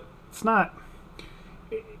there, but it's not.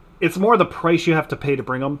 It's more the price you have to pay to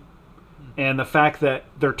bring them, and the fact that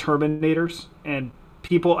they're Terminators, and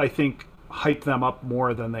people I think hype them up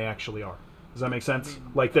more than they actually are. Does that make sense?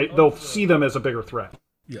 Like they'll see them as a bigger threat.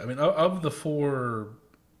 Yeah, I mean, of the four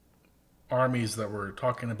armies that we're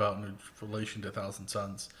talking about in relation to Thousand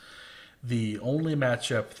Suns, the only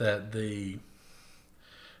matchup that they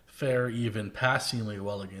fare even passingly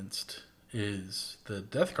well against is the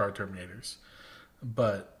Death Guard Terminators,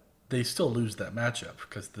 but they still lose that matchup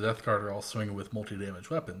because the Death Guard are all swinging with multi-damage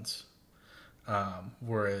weapons,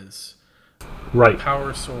 whereas right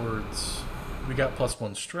power swords, we got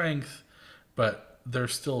 +1 strength, but they're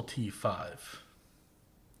still T5.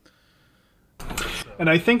 And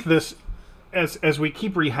I think this, as we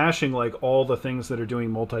keep rehashing like all the things that are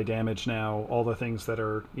doing multi-damage now, all the things that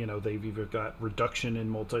are, they've either got reduction in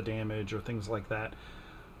multi-damage or things like that.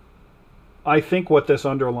 I think what this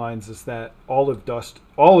underlines is that all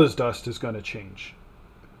is dust is going to change.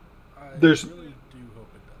 There's really do hope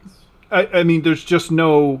it does. I mean, there's just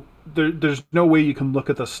there's no way you can look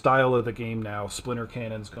at the style of the game now. Splinter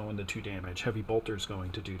cannons going to 2 damage, heavy bolters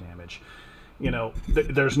going to 2 damage.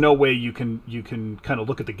 There's no way you can kind of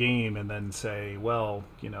look at the game and then say, well,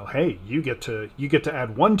 hey, you get to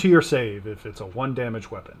add 1 to your save if it's a 1 damage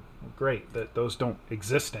weapon. Well, great, that those don't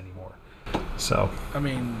exist anymore. So I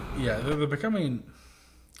mean, yeah, they're becoming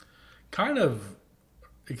kind of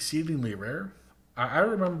exceedingly rare. I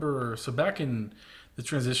remember, so back in the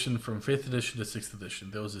transition from 5th edition to 6th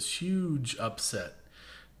edition, there was this huge upset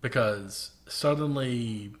because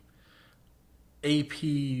suddenly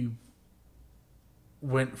AP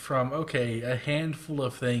went from, okay, a handful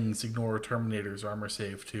of things ignore Terminator's armor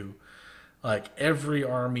save to like every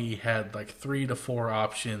army had like 3 to 4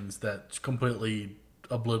 options that completely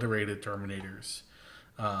obliterated Terminators.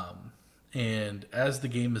 And as the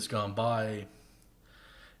game has gone by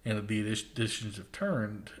and the editions have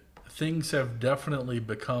turned, things have definitely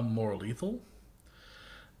become more lethal.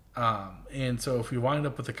 And so if we wind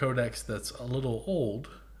up with a codex that's a little old,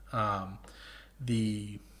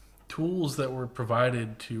 the tools that were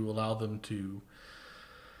provided to allow them to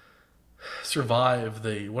survive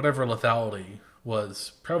the whatever lethality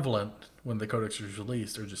was prevalent when the codex was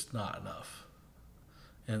released are just not enough.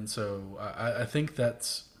 And so I think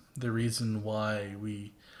that's the reason why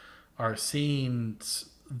we are seeing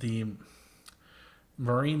the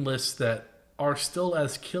Marine lists that are still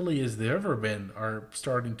as killy as they've ever been are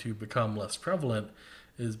starting to become less prevalent,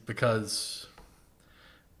 is because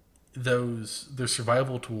their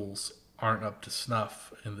survival tools aren't up to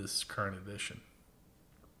snuff in this current edition.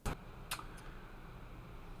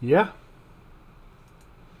 yeah.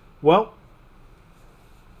 Well,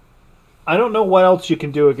 I don't know what else you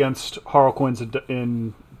can do against Harlequins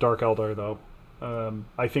in Dark Eldar, though.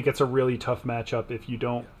 I think it's a really tough matchup. If you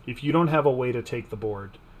don't have a way to take the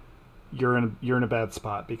board, you're in a bad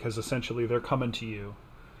spot because essentially they're coming to you.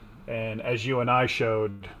 And as you and I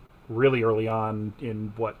showed really early on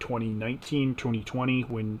in 2019, 2020,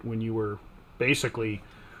 when you were basically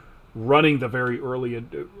running the very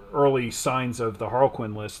early signs of the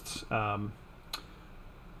Harlequin lists,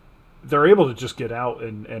 they're able to just get out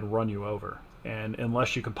and run you over. And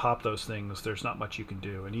unless you can pop those things, there's not much you can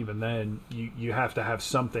do. And even then, you have to have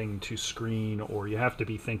something to screen, or you have to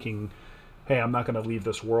be thinking, hey, I'm not going to leave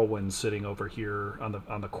this whirlwind sitting over here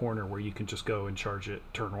on the corner where you can just go and charge it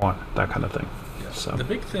turn 1, that kind of thing. Yeah. So the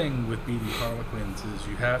big thing with beating Harlequins is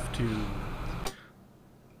you have to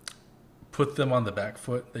put them on the back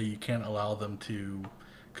foot, that you can't allow them to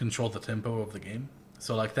control the tempo of the game.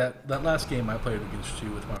 So like that last game I played against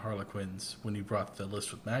you with my Harlequins when you brought the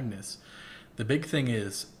list with Magnus, the big thing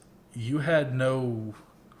is you had no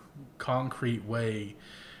concrete way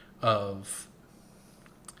of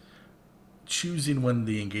choosing when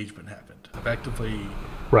the engagement happened. Effectively,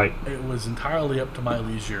 right. it was entirely up to my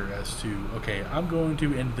leisure as to, okay, I'm going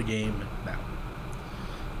to end the game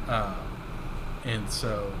now. And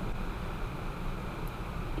so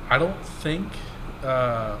I don't think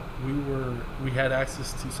we had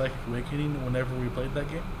access to Psychic Awakening whenever we played that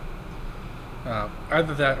game.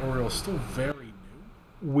 Either that or it was still very new.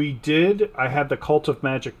 We did. I had the Cult of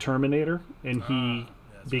Magic Terminator, and Ah, he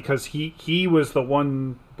that's right. because he was the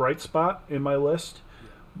one bright spot in my list. Yeah,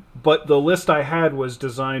 But the list I had was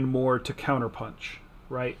designed more to counterpunch,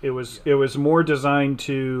 right? yeah, It was more designed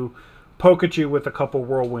to poke at you with a couple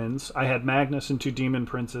whirlwinds. I had Magnus and two Demon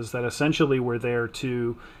Princes that essentially were there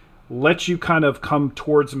to let you kind of come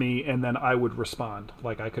towards me, and then I would respond.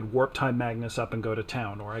 Like I could warp time Magnus up and go to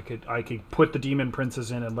town, or I could put the Demon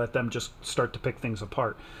Princes in and let them just start to pick things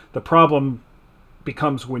apart. The problem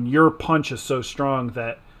becomes when your punch is so strong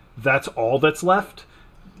that that's all that's left.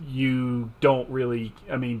 You don't really,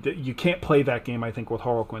 I mean, you can't play that game, I think, with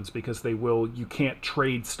Harlequins because they will, you can't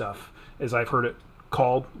trade stuff, as I've heard it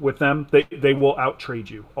called with them. They will out trade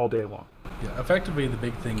you all day long. yeah. Effectively, the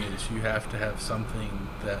big thing is you have to have something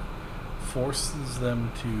that forces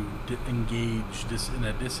them to engage in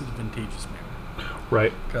a disadvantageous manner.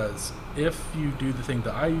 Right. Because if you do the thing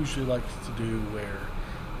that I usually like to do, where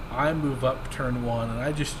I move up turn one and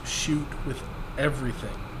I just shoot with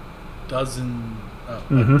everything, like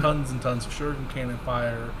Mm-hmm. tons and tons of shuriken cannon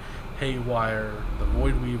fire, haywire, the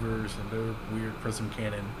void weavers, and their weird prism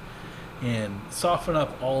cannon, and soften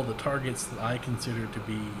up all the targets that I consider to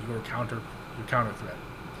be your counter threat.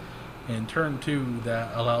 And turn two,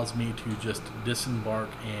 that allows me to just disembark,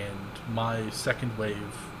 and my second wave,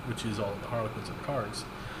 which is all of the Harlequins and the cards,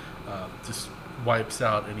 just wipes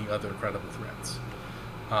out any other credible threats.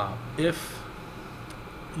 If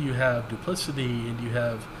you have duplicity and you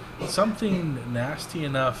have something nasty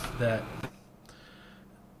enough that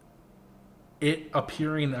it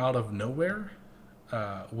appearing out of nowhere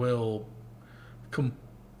will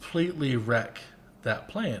completely wreck that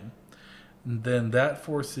plan, then that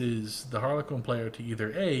forces the Harlequin player to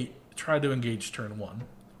either A, try to engage turn one,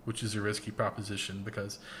 which is a risky proposition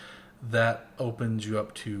because that opens you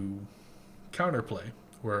up to counterplay,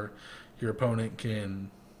 where your opponent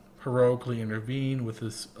can heroically intervene with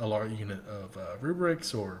a large unit of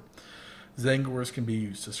rubrics, or Zangors can be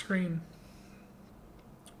used to screen,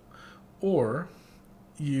 or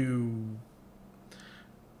you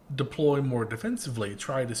deploy more defensively,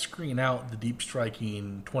 try to screen out the deep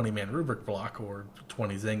striking 20-man rubric block or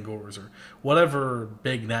 20 Zangors or whatever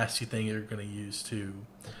big nasty thing you're going to use to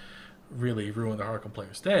really ruin the Harlequin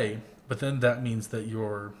player's day. But then that means that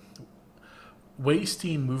you're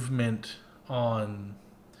wasting movement on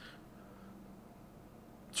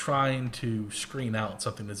trying to screen out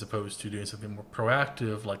something as opposed to doing something more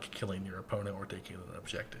proactive, like killing your opponent or taking an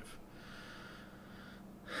objective.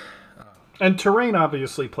 And terrain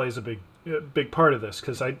obviously plays big part of this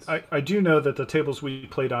because I do know that the tables we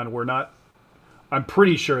played on were not. I'm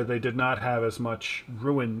pretty sure they did not have as much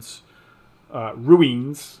ruins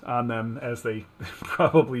on them as they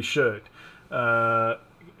probably should, uh,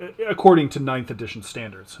 according to ninth edition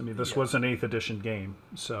standards. I mean, this Yeah. was an 8th edition game,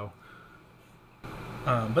 so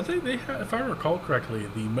But they had, if I recall correctly,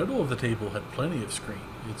 the middle of the table had plenty of screen.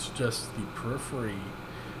 It's just the periphery,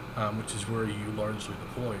 which is where you largely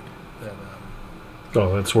deployed, that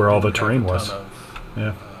oh, that's where all the didn't have a terrain ton was. of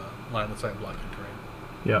Yeah, line of sight blocking terrain.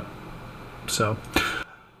 yeah. So,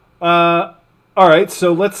 all right.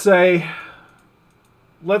 So let's say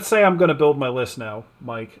I'm going to build my list now,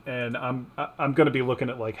 Mike, and I'm going to be looking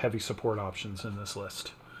at like heavy support options in this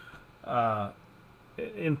list.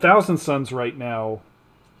 In Thousand Suns right now,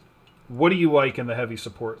 what do you like in the heavy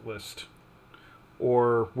support list,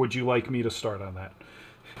 or would you like me to start on that?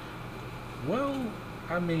 Well,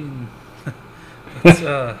 I mean, it's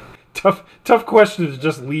a Tough question to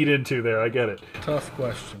just lead into there. I get it. tough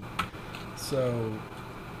question. So,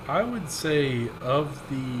 I would say of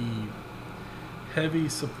the heavy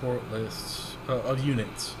support lists of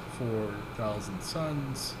units for Thousand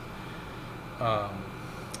Suns, um,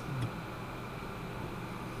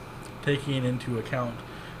 taking into account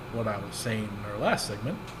what I was saying in our last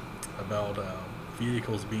segment about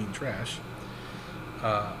vehicles being trash,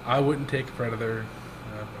 I wouldn't take a Predator.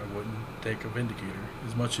 I wouldn't take a Vindicator.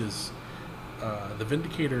 As much as the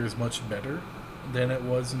Vindicator is much better than it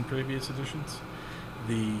was in previous editions,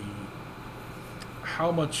 the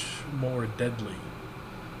how much more deadly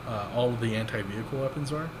all of the anti-vehicle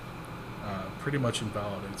weapons are pretty much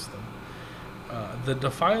invalidates them. The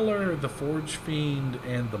Defiler, the Forge Fiend,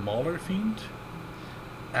 and the Mauler Fiend,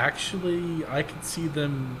 actually, I could see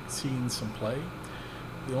them seeing some play.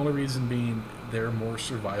 The only reason being they're more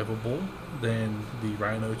survivable than the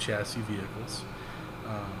Rhino chassis vehicles.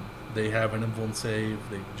 They have an invuln save,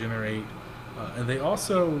 they regenerate, and they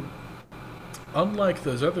also, unlike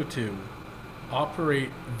those other two,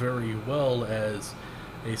 operate very well as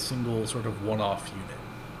a single sort of one-off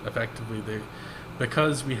unit. Effectively,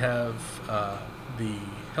 because we have the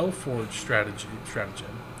Hellforge stratagem,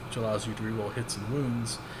 which allows you to reroll hits and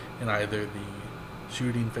wounds in either the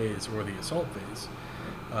shooting phase or the assault phase.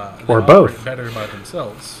 They Or operate both. better by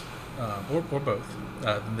themselves, or both,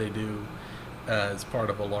 than they do as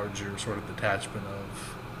part of a larger sort of detachment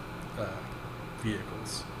of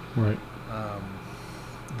vehicles. Right.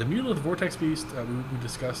 The Mutal of the Vortex Beast, we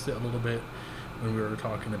discussed it a little bit when we were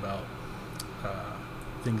talking about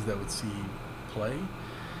things that would see play.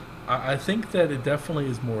 I think that it definitely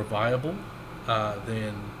is more viable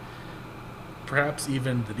than perhaps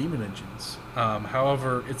even the Demon Engines.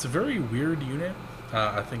 However, it's a very weird unit.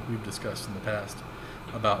 I think we've discussed in the past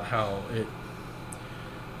about how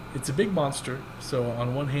it's a big monster. So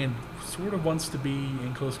on one hand, sort of wants to be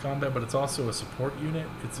in close combat, but it's also a support unit.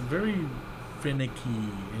 It's very finicky,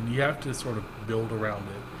 and you have to sort of build around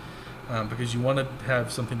it because you want to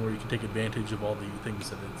have something where you can take advantage of all the things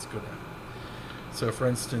that it's good at. So, for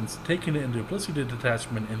instance, taking it into Duplicity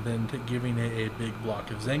Detachment and then giving it a big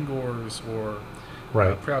block of Zengors, or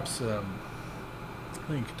Right. perhaps I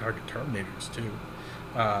think you can target Terminators too,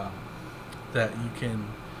 that you can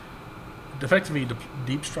effectively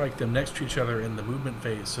deep strike them next to each other in the movement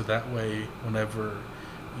phase, so that way whenever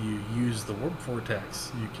you use the Warp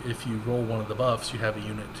Vortex, if you roll one of the buffs, you have a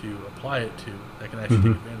unit to apply it to that can actually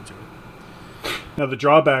take advantage of it. Now the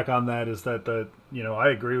drawback on that is that I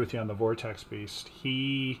agree with you on the Vortex Beast.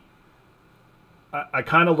 I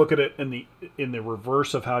kind of look at it in the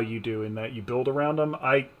reverse of how you do, in that you build around him.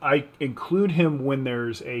 I include him when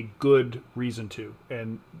there's a good reason to,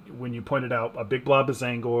 and when you pointed out a big blob of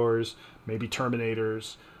Zangors, maybe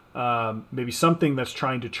Terminators, maybe something that's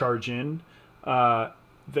trying to charge in.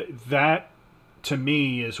 That to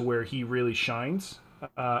me is where he really shines.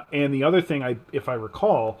 And the other thing, if I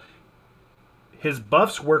recall, his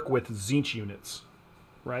buffs work with Zinch units,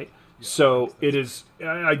 right? Yeah, So it is.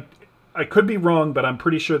 I could be wrong, but I'm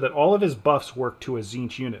pretty sure that all of his buffs work to a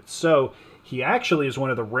Zinch unit. So he actually is one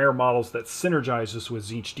of the rare models that synergizes with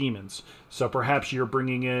Zinch demons. So perhaps you're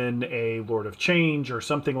bringing in a Lord of Change or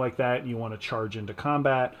something like that, and you want to charge into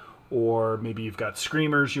combat, or maybe you've got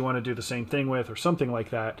Screamers you want to do the same thing with, or something like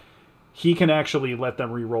that. He can actually let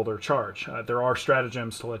them re-roll their charge. There are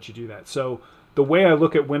stratagems to let you do that. So the way I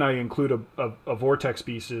look at when I include a Vortex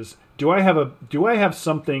Beast is, do I have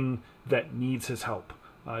something that needs his help?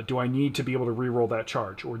 Do I need to be able to re-roll that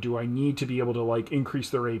charge, or do I need to be able to increase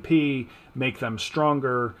their AP, make them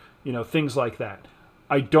stronger, things like that?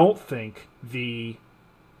 I don't think the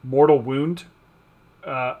mortal wound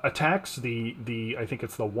attacks, the I think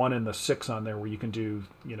it's the 1 and the 6 on there, where you can do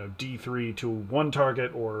D3 to one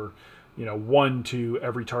target, or 1 to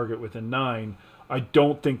every target within 9. I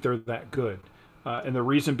don't think they're that good. And the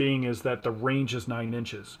reason being is that the range is 9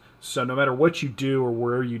 inches. So no matter what you do or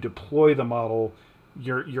where you deploy the model,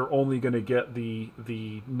 you're only going to get the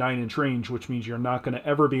 9-inch range, which means you're not going to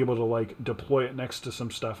ever be able to deploy it next to some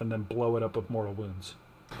stuff and then blow it up with mortal wounds.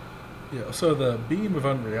 Yeah, so the Beam of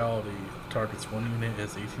Unreality targets one unit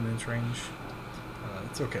as 18-inch range.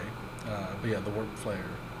 It's okay. But yeah, the Warp Flare,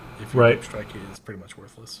 if you Right. strike it, is pretty much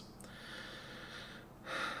worthless.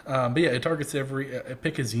 But yeah, it targets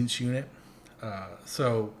pick a Zinch unit.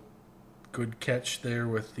 So good catch there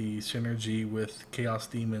with the synergy with Chaos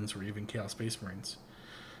Demons or even Chaos Space Marines.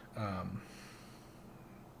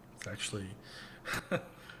 It's actually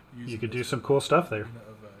You could do some cool stuff there. Of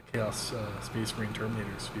Chaos Space Marine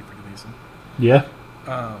Terminators would be pretty decent. Yeah.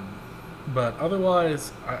 But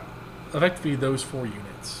otherwise, effectively those 4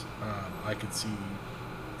 units I could see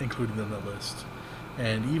included in the list.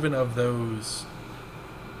 And even of those,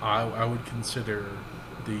 I would consider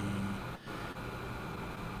the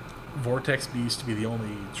Vortex Beast to be the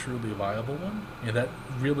only truly viable one. And that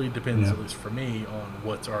really depends, at least for me, on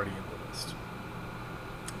what's already in the list.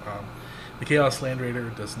 The Chaos Land Raider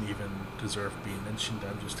doesn't even deserve being mentioned.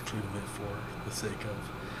 I'm just including it for the sake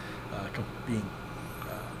of being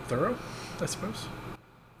thorough, I suppose.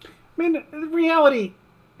 I mean, in reality,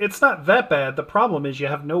 it's not that bad. The problem is you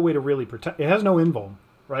have no way to really protect. It has no invuln,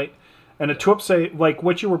 right? And a Twipse, like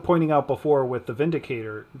what you were pointing out before with the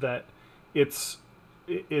Vindicator, that it's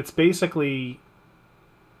basically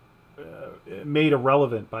made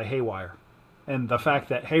irrelevant by Haywire, and the fact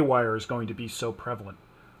that Haywire is going to be so prevalent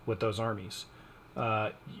with those armies,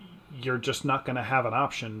 you're just not going to have an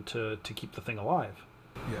option to keep the thing alive.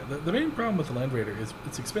 Yeah, the main problem with the Land Raider is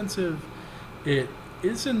it's expensive. It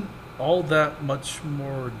isn't all that much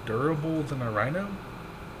more durable than a Rhino.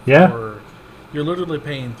 Yeah. Or you're literally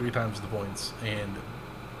paying 3 times the points, and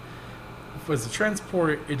as a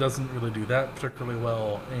transport, it doesn't really do that particularly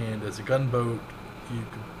well. And as a gunboat, you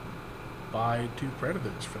could buy 2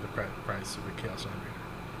 predators for the price of a Chaos Army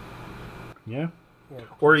Yeah. or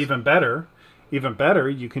Or close. even better,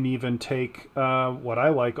 you can even take what I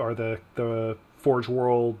like are the Forge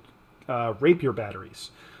World rapier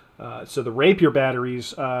batteries. So the rapier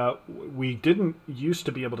batteries, we didn't used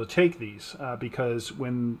to be able to take these because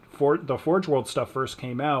when the Forge World stuff first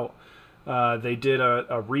came out, they did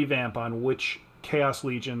a revamp on which Chaos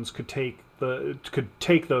Legions could take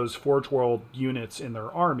those Forge World units in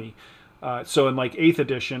their army. So in like Eighth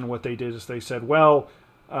Edition, what they did is they said, well,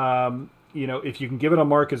 if you can give it a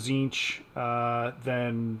mark of Zinch,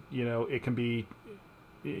 then it can be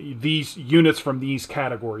these units from these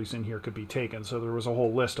categories in here could be taken. So there was a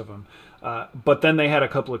whole list of them. But then they had a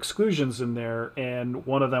couple exclusions in there, and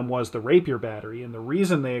one of them was the Rapier battery. And the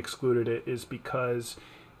reason they excluded it is because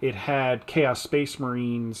it had Chaos Space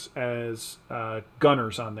Marines as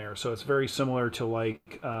gunners on there. So it's very similar to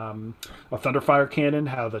like a Thunderfire cannon,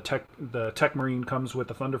 how the Tech Marine comes with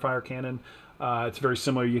the Thunderfire cannon. It's very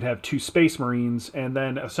similar. You'd have 2 Space Marines, and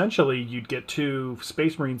then essentially you'd get 2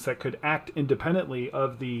 Space Marines that could act independently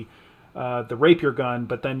of the rapier gun.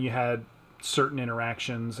 But then you had certain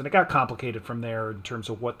interactions, and it got complicated from there in terms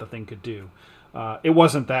of what the thing could do. It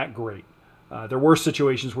wasn't that great. There were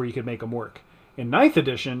situations where you could make them work. In Ninth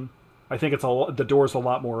Edition, I think the door's a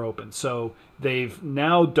lot more open. So they've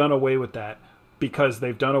now done away with that because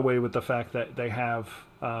they've done away with the fact that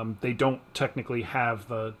they don't technically have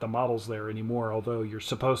the models there anymore, although you're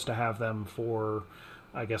supposed to have them for,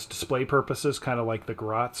 I guess, display purposes, kind of like the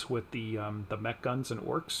Grots with the mech guns and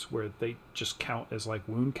orcs, where they just count as like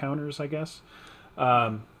wound counters, I guess.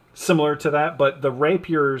 Similar to that, but the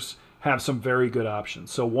rapiers have some very good options.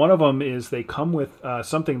 So one of them is they come with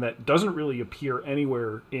something that doesn't really appear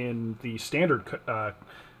anywhere in the standard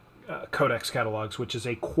codex catalogs, which is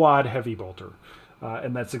a quad heavy bolter.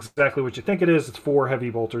 And that's exactly what you think it is. It's 4 heavy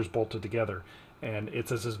bolters bolted together, and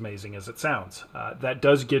it's as amazing as it sounds. That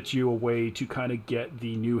does get you a way to kind of get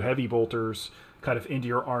the new heavy bolters kind of into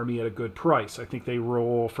your army at a good price. I think they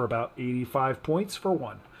roll for about 85 points for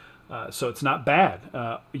one. So it's not bad.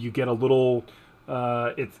 You get a little.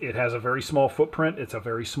 It has a very small footprint. It's a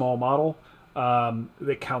very small model.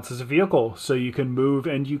 It counts as a vehicle, so you can move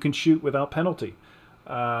and you can shoot without penalty.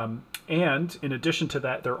 And in addition to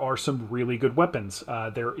that, there are some really good weapons.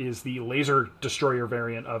 There is the laser destroyer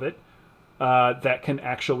variant of it that can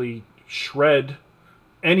actually shred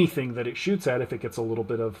anything that it shoots at if it gets a little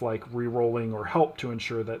bit of like re-rolling or help to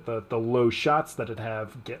ensure that the low shots that it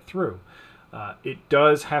have get through. It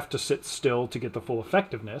does have to sit still to get the full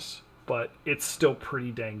effectiveness, but it's still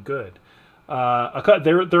pretty dang good. There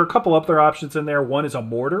are a couple other options in there. One is a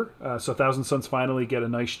mortar. So Thousand Sons finally get a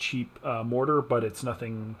nice cheap mortar, but it's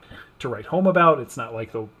nothing to write home about. It's not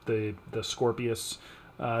like the Scorpius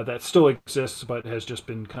that still exists, but has just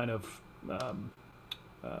been kind of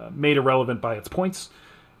made irrelevant by its points.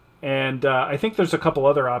 And I think there's a couple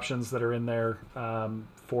other options that are in there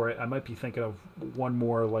for it. I might be thinking of one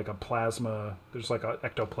more, like a plasma. There's like an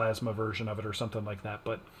ectoplasma version of it or something like that.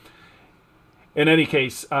 But in any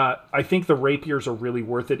case, I think the rapiers are really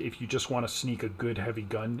worth it if you just want to sneak a good heavy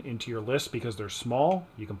gun into your list because they're small.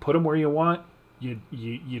 You can put them where you want.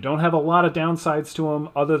 You don't have a lot of downsides to them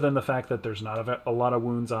other than the fact that there's not a lot of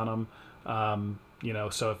wounds on them.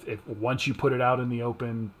 So if once you put it out in the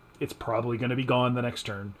open, it's probably going to be gone the next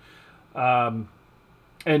turn.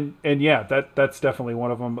 And yeah, that's definitely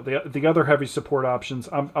one of them. The other heavy support options,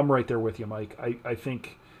 I'm right there with you, Mike. I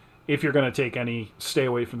think if you're going to take any, stay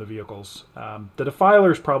away from the vehicles. The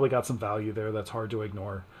Defiler's probably got some value there that's hard to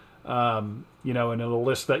ignore. And in a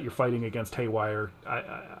list that you're fighting against Haywire,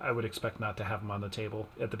 I would expect not to have them on the table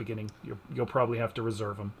at the beginning. You'll probably have to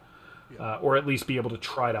reserve them, or at least be able to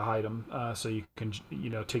try to hide them, so you can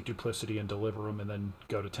take duplicity and deliver them and then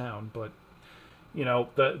go to town. But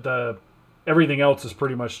the everything else is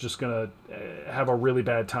pretty much just going to have a really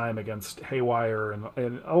bad time against Haywire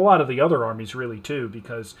and a lot of the other armies really too,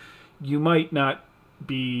 because you might not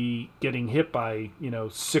be getting hit by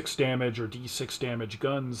 6 damage or D6 damage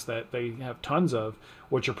guns that they have tons of.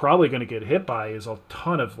 What you're probably going to get hit by is a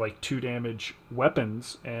ton of like 2 damage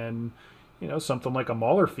weapons, and something like a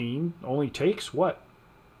Mauler Fiend only takes what,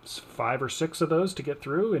 5 or 6 of those to get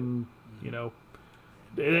through, and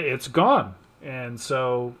it's gone. And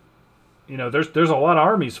so there's a lot of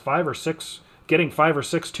armies. 5 or 6 getting 5 or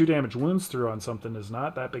 6 2 damage wounds through on something is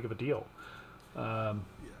not that big of a deal.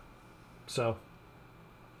 So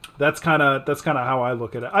that's kind of how I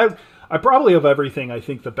look at it. I probably, of everything, I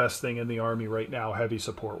think the best thing in the army right now, heavy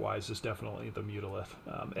support wise, is definitely the Mutalith,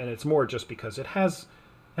 and it's more just because it has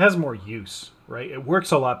It has more use, right? It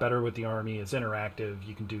works a lot better with the army. It's interactive.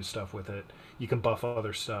 You can do stuff with it. You can buff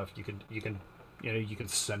other stuff. You can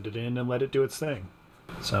send it in and let it do its thing.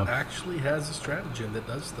 So Actually has a stratagem that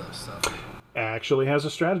does the stuff. actually has a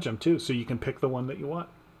stratagem too, so you can pick the one that you want.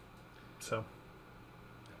 So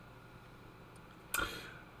So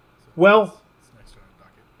well, that's next on our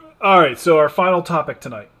docket. all right. So our final topic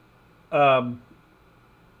tonight. Um,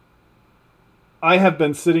 I have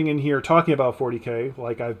been sitting in here talking about 40k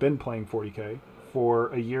like I've been playing 40k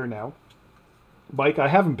for a year now. Mike, I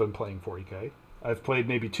haven't been playing 40k. I've played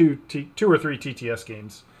maybe two or three TTS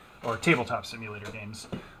games or tabletop simulator games.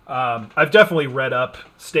 I've definitely read up,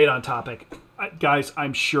 stayed on topic. Guys,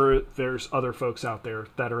 I'm sure there's other folks out there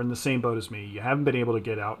that are in the same boat as me. You haven't been able to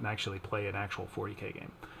get out and actually play an actual 40k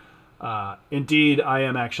game. Indeed, I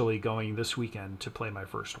am actually going this weekend to play my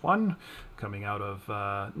first one, coming out of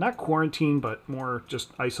not quarantine, but more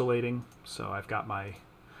just isolating. So I've got my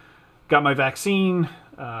vaccine,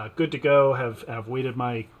 good to go. Have waited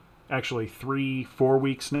my actually 3-4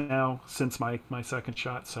 weeks now since my second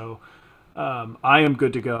shot. So I am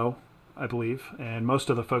good to go, I believe. And most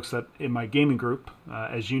of the folks that in my gaming group,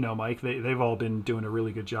 as you know, Mike, they've all been doing a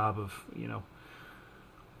really good job of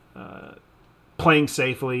playing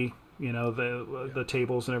safely. Yeah. The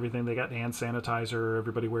tables and everything. They got hand sanitizer.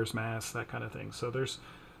 Everybody wears masks, that kind of thing. So there's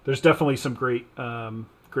definitely some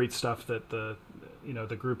great stuff that the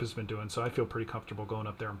group has been doing. So I feel pretty comfortable going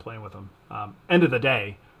up there and playing with them. End of the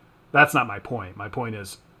day, that's not my point. My point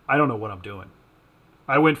is I don't know what I'm doing.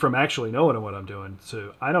 I went from actually knowing what I'm doing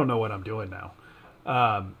to I don't know what I'm doing now.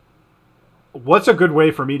 Um, what's a good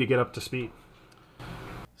way for me to get up to speed?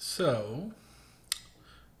 So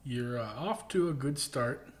you're off to a good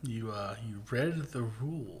start. You read the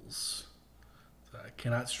rules. So I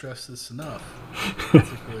cannot stress this enough.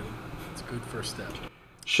 It's a good it's a good first step.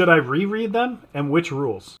 Should I reread them and which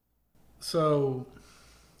rules? So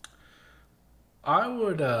I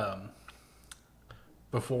would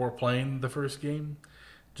before playing the first game,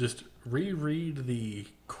 just reread the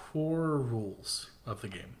core rules of the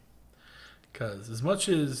game. Because as much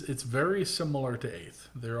as it's very similar to Eighth,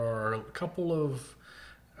 there are a couple of,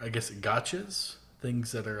 I guess, gotchas,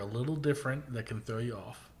 things that are a little different that can throw you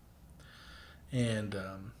off. And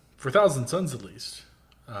for Thousand Suns at least,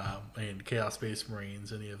 and Chaos Space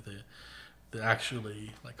Marines, any of the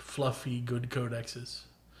actually like fluffy good codexes,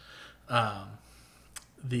 um,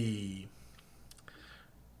 the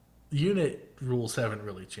unit rules haven't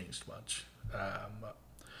really changed much.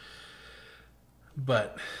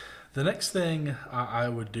 But the next thing I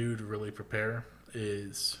would do to really prepare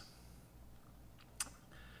is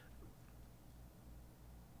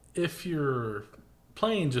if you're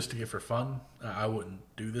playing just to get for fun, I wouldn't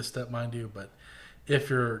do this step, mind you, but if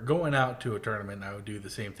you're going out to a tournament, I would do the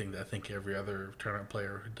same thing that I think every other tournament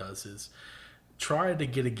player does is try to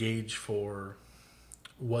get a gauge for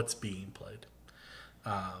what's being played.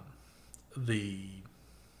 Um, the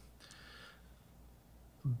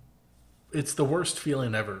it's the worst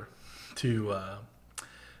feeling ever to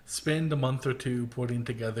spend a month or two putting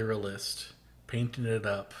together a list, painting it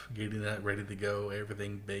up, getting that ready to go,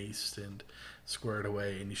 everything based and squared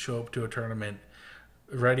away, and you show up to a tournament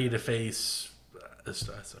ready to face, as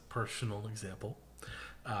a personal example,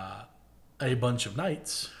 uh, a bunch of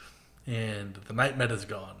knights, and the knight meta's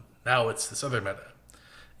gone. Now it's this other meta.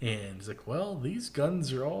 And he's like, well, these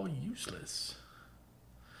guns are all useless.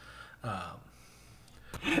 Um,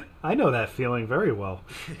 I know that feeling very well.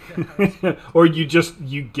 yeah, Or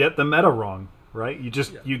you get the meta wrong, right?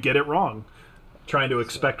 yeah. You get it wrong, trying to So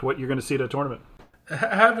expect what you're going to see at a tournament.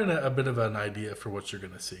 having a bit of an idea for what you're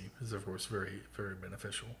going to see is, of course, very, very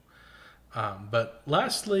beneficial. But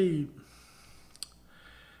lastly,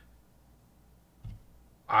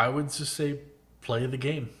 I would just say play the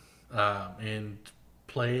game and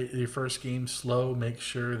play your first game slow. Make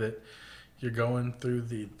sure that you're going through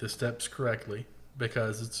the steps correctly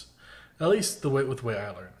because it's at least the way I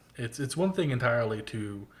learn. It's one thing entirely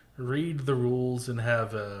to read the rules and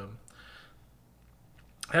have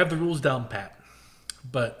the rules down pat,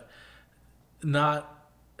 but not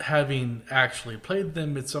having actually played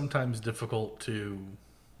them, it's sometimes difficult to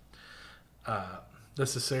uh,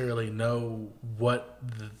 necessarily know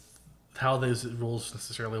how those rules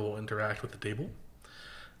necessarily will interact with the table.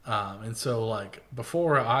 And so, like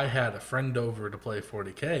before, I had a friend over to play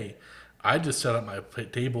 40k. I just set up my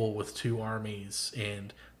table with two armies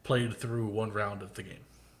and played through one round of the game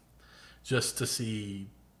just to see,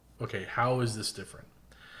 okay, how is this different?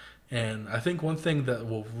 And I think one thing that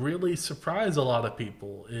will really surprise a lot of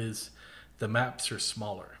people is the maps are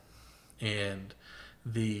smaller. And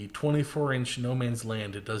the 24-inch no man's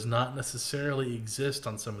land, it does not necessarily exist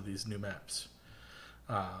on some of these new maps.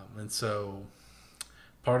 And so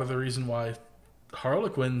part of the reason why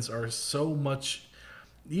Harlequins are so much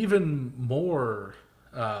even more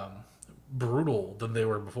um, brutal than they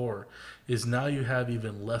were before is now you have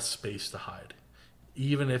even less space to hide.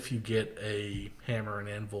 Even if you get a hammer and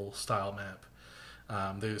anvil style map,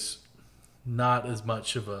 there's not as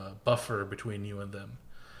much of a buffer between you and them,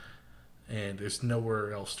 and there's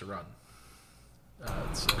nowhere else to run.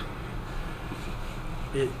 So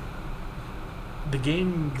it the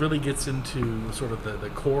game really gets into sort of the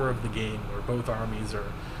core of the game where both armies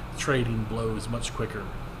are trading blows much quicker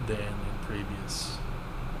than in previous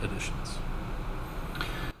editions.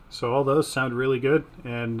 So all those sound really good,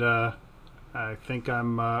 and I think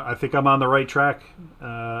I'm on the right track.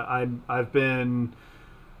 I've been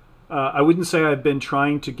I wouldn't say I've been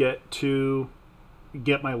trying to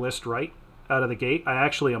get my list right out of the gate. I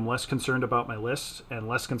actually am less concerned about my list and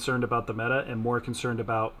less concerned about the meta and more concerned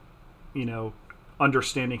about you know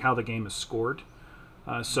understanding how the game is scored.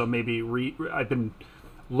 So maybe I've been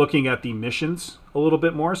looking at the missions a little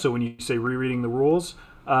bit more. So when you say rereading the rules,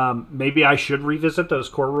 maybe I should revisit those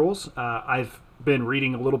core rules. I've been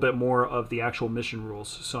reading a little bit more of the actual mission rules,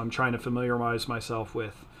 so I'm trying to familiarize myself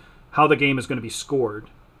with how the game is going to be scored,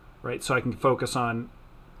 right? So I can focus on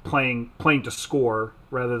playing to score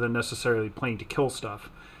rather than necessarily playing to kill stuff.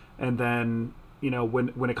 And then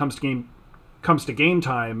when it comes to game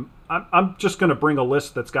time, I'm just going to bring a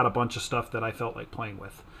list that's got a bunch of stuff that I felt like playing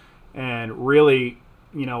with, and really,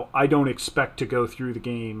 I don't expect to go through the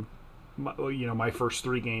game, my first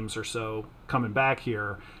 3 games or so coming back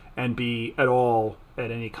here and be at all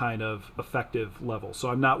at any kind of effective level. So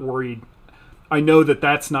I'm not worried. I know that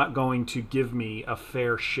that's not going to give me a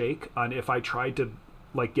fair shake on if I tried to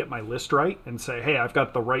get my list right and say, hey, I've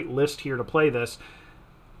got the right list here to play this.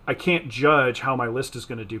 I can't judge how my list is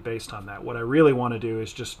going to do based on that. What I really want to do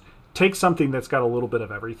is just take something that's got a little bit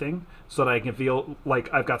of everything so that I can feel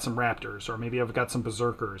like I've got some Raptors, or maybe I've got some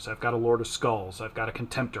Berserkers, I've got a Lord of Skulls, I've got a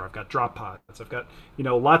Contemptor, I've got Drop Pods, I've got,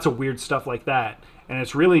 lots of weird stuff like that. And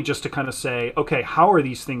it's really just to kind of say, okay, how are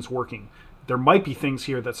these things working? There might be things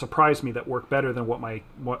here that surprise me that work better than what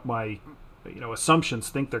my assumptions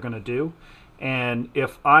think they're going to do. And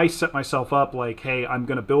if I set myself up like, hey, I'm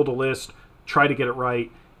going to build a list, try to get it right,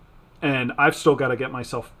 and I've still got to get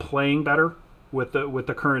myself playing better with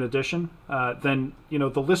the current edition, then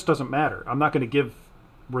the list doesn't matter. I'm not going to give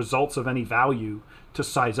results of any value to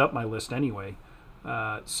size up my list anyway.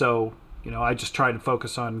 So I just try to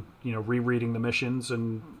focus on rereading the missions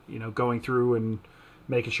and going through and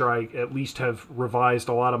making sure I at least have revised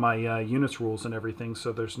a lot of my units rules and everything.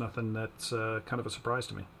 So there's nothing that's kind of a surprise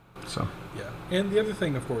to me. So yeah, and the other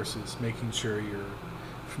thing, of course, is making sure you're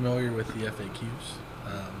familiar with the FAQs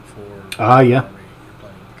for yeah, army you're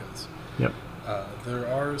playing, because yep. There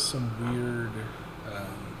are some weird,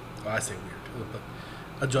 well, I say weird, but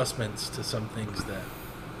adjustments to some things that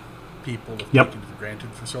people have taken for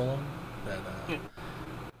granted for so long.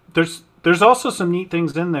 That there's also some neat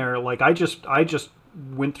things in there. Like I just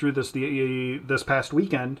went through this past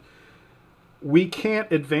weekend. We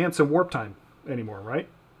can't advance in warp time anymore, right?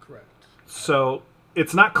 Correct. So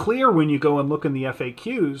it's not clear when you go and look in the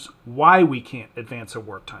FAQs why we can't advance in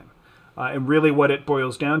warp time. And really what it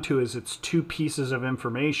boils down to is it's 2 pieces of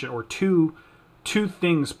information, or two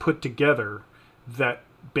things put together that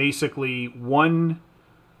basically one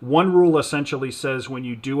rule essentially says when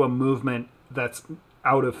you do a movement that's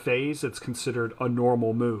out of phase, it's considered a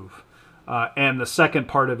normal move. And the second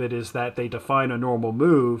part of it is that they define a normal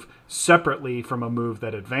move separately from a move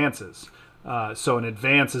that advances. So an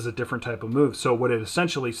advance is a different type of move. So what it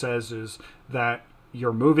essentially says is that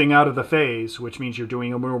you're moving out of the phase, which means you're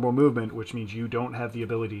doing a normal movement, which means you don't have the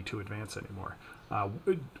ability to advance anymore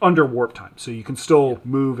under warp time. So you can still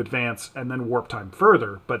move, advance, and then warp time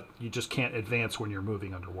further, but you just can't advance when you're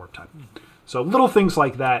moving under warp time. So little things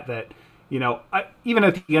like that even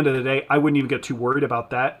at the end of the day, I wouldn't even get too worried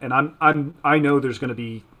about that. And I know there's going to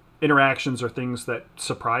be interactions or things that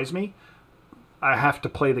surprise me. I have to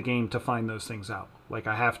play the game to find those things out. Like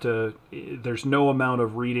there's no amount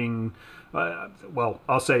of reading. Well,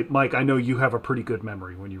 I'll say, Mike, I know you have a pretty good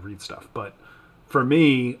memory when you read stuff, but for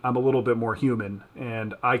me, I'm a little bit more human,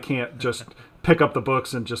 and I can't just pick up the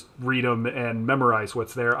books and just read them and memorize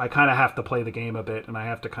what's there. I kind of have to play the game a bit, and I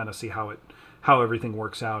have to kind of see how everything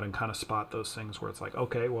works out and kind of spot those things where it's like,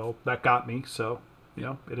 okay, well, that got me, so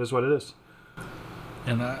it is what it is.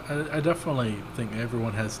 And I definitely think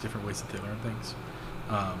everyone has different ways that they learn things.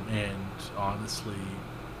 And honestly,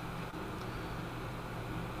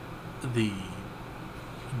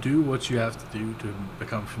 do what you have to do to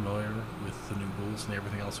become familiar with the new rules, and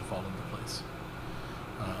everything else will fall into place.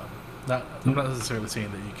 I'm not necessarily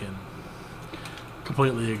saying that you can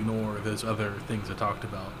completely ignore those other things I talked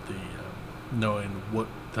about, the knowing what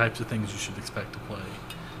types of things you should expect to play,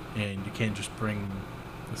 and you can't just bring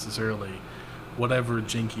necessarily whatever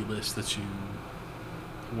janky list that you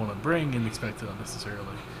want to bring and expect to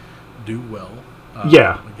unnecessarily do well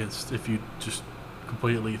against if you just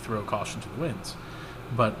completely throw caution to the winds.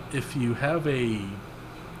 But if you have a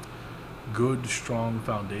good, strong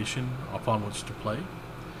foundation upon which to play,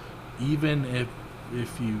 even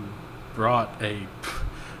if you brought a,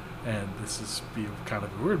 and this is be kind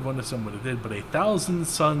of a weird one if somebody did, but a Thousand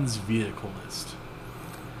Suns vehicle list,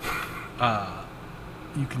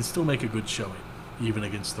 you can still make a good showing, even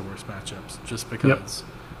against the worst matchups, just because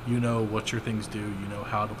you know what your things do, you know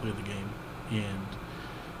how to play the game, and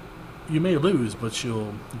you may lose, but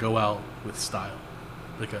you'll go out with style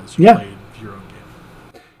because you played your own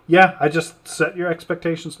game. Yeah, I just set your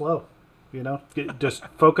expectations low. Just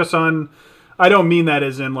focus on. I don't mean that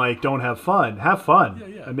as in like don't have fun. Have fun.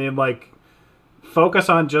 Yeah. I mean like focus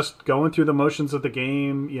on just going through the motions of the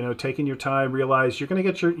game. Taking your time. Realize you're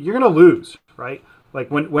gonna lose, right? Like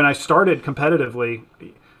when I started competitively,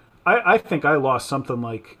 I think I lost something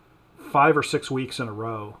like 5 or 6 weeks in a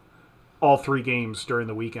row, all 3 games during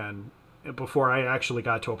the weekend, before I actually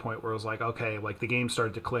got to a point where it was like, okay, like the game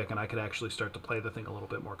started to click and I could actually start to play the thing a little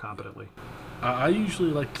bit more competently. I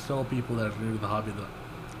usually like to tell people that are new to the hobby that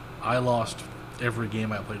I lost every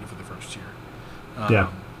game I played for the first year.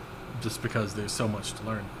 Just because there's so much to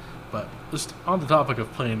learn. But just on the topic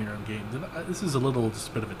of playing your own game, this is just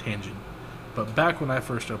a bit of a tangent. But back when I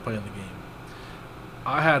first started playing the game,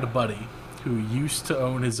 I had a buddy who used to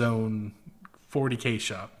own his own 40K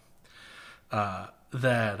shop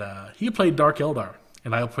that he played Dark Eldar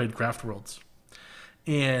and I played Craft Worlds.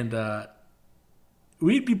 And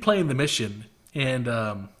we'd be playing the mission, and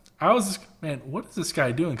I was just, man, what is this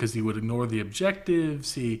guy doing? Because he would ignore the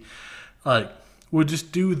objectives. He would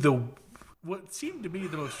just do what seemed to be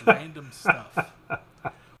the most random stuff.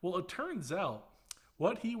 Well, it turns out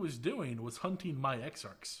what he was doing was hunting my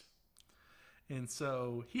Exarchs. And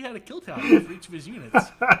so he had a kill tally for each of his units.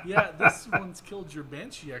 Yeah, this one's killed your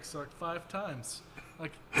Banshee Exarch 5 times.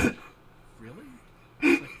 Like, really?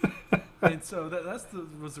 And so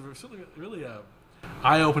was really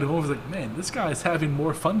eye-opening moment. I was like, man, this guy's having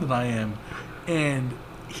more fun than I am, and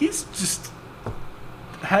he's just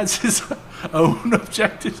has his own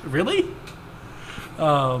objectives. Really,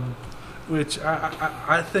 which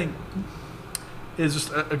I think is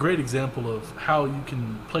just a great example of how you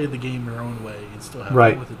can play the game your own way and still have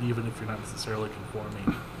fun with it, even if you're not necessarily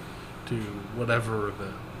conforming to whatever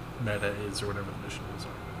the meta is or whatever the mission rules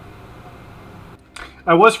are.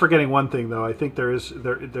 I was forgetting one thing though. I think there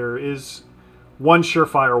is one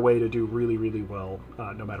surefire way to do really, really well,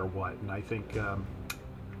 no matter what. And I think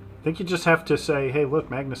you just have to say, hey,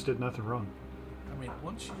 look, Magnus did nothing wrong. I mean,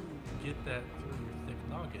 once you get that through your thick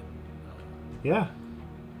noggin,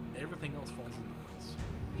 everything else falls into place.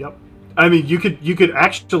 Yep. I mean, you could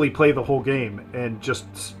actually play the whole game and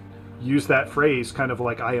just use that phrase, kind of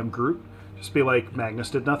like I am Groot. Just be like, Magnus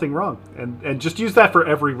did nothing wrong, and just use that for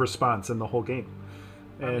every response in the whole game.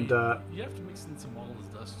 And you have to mix in some all his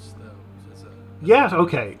dusts though. Yeah.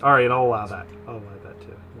 Okay. All right. I'll allow that. I'll allow that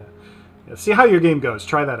too. Yeah. See how your game goes.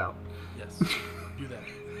 Try that out. Yes. Do that.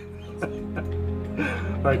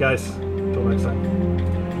 All right, guys. Until next time.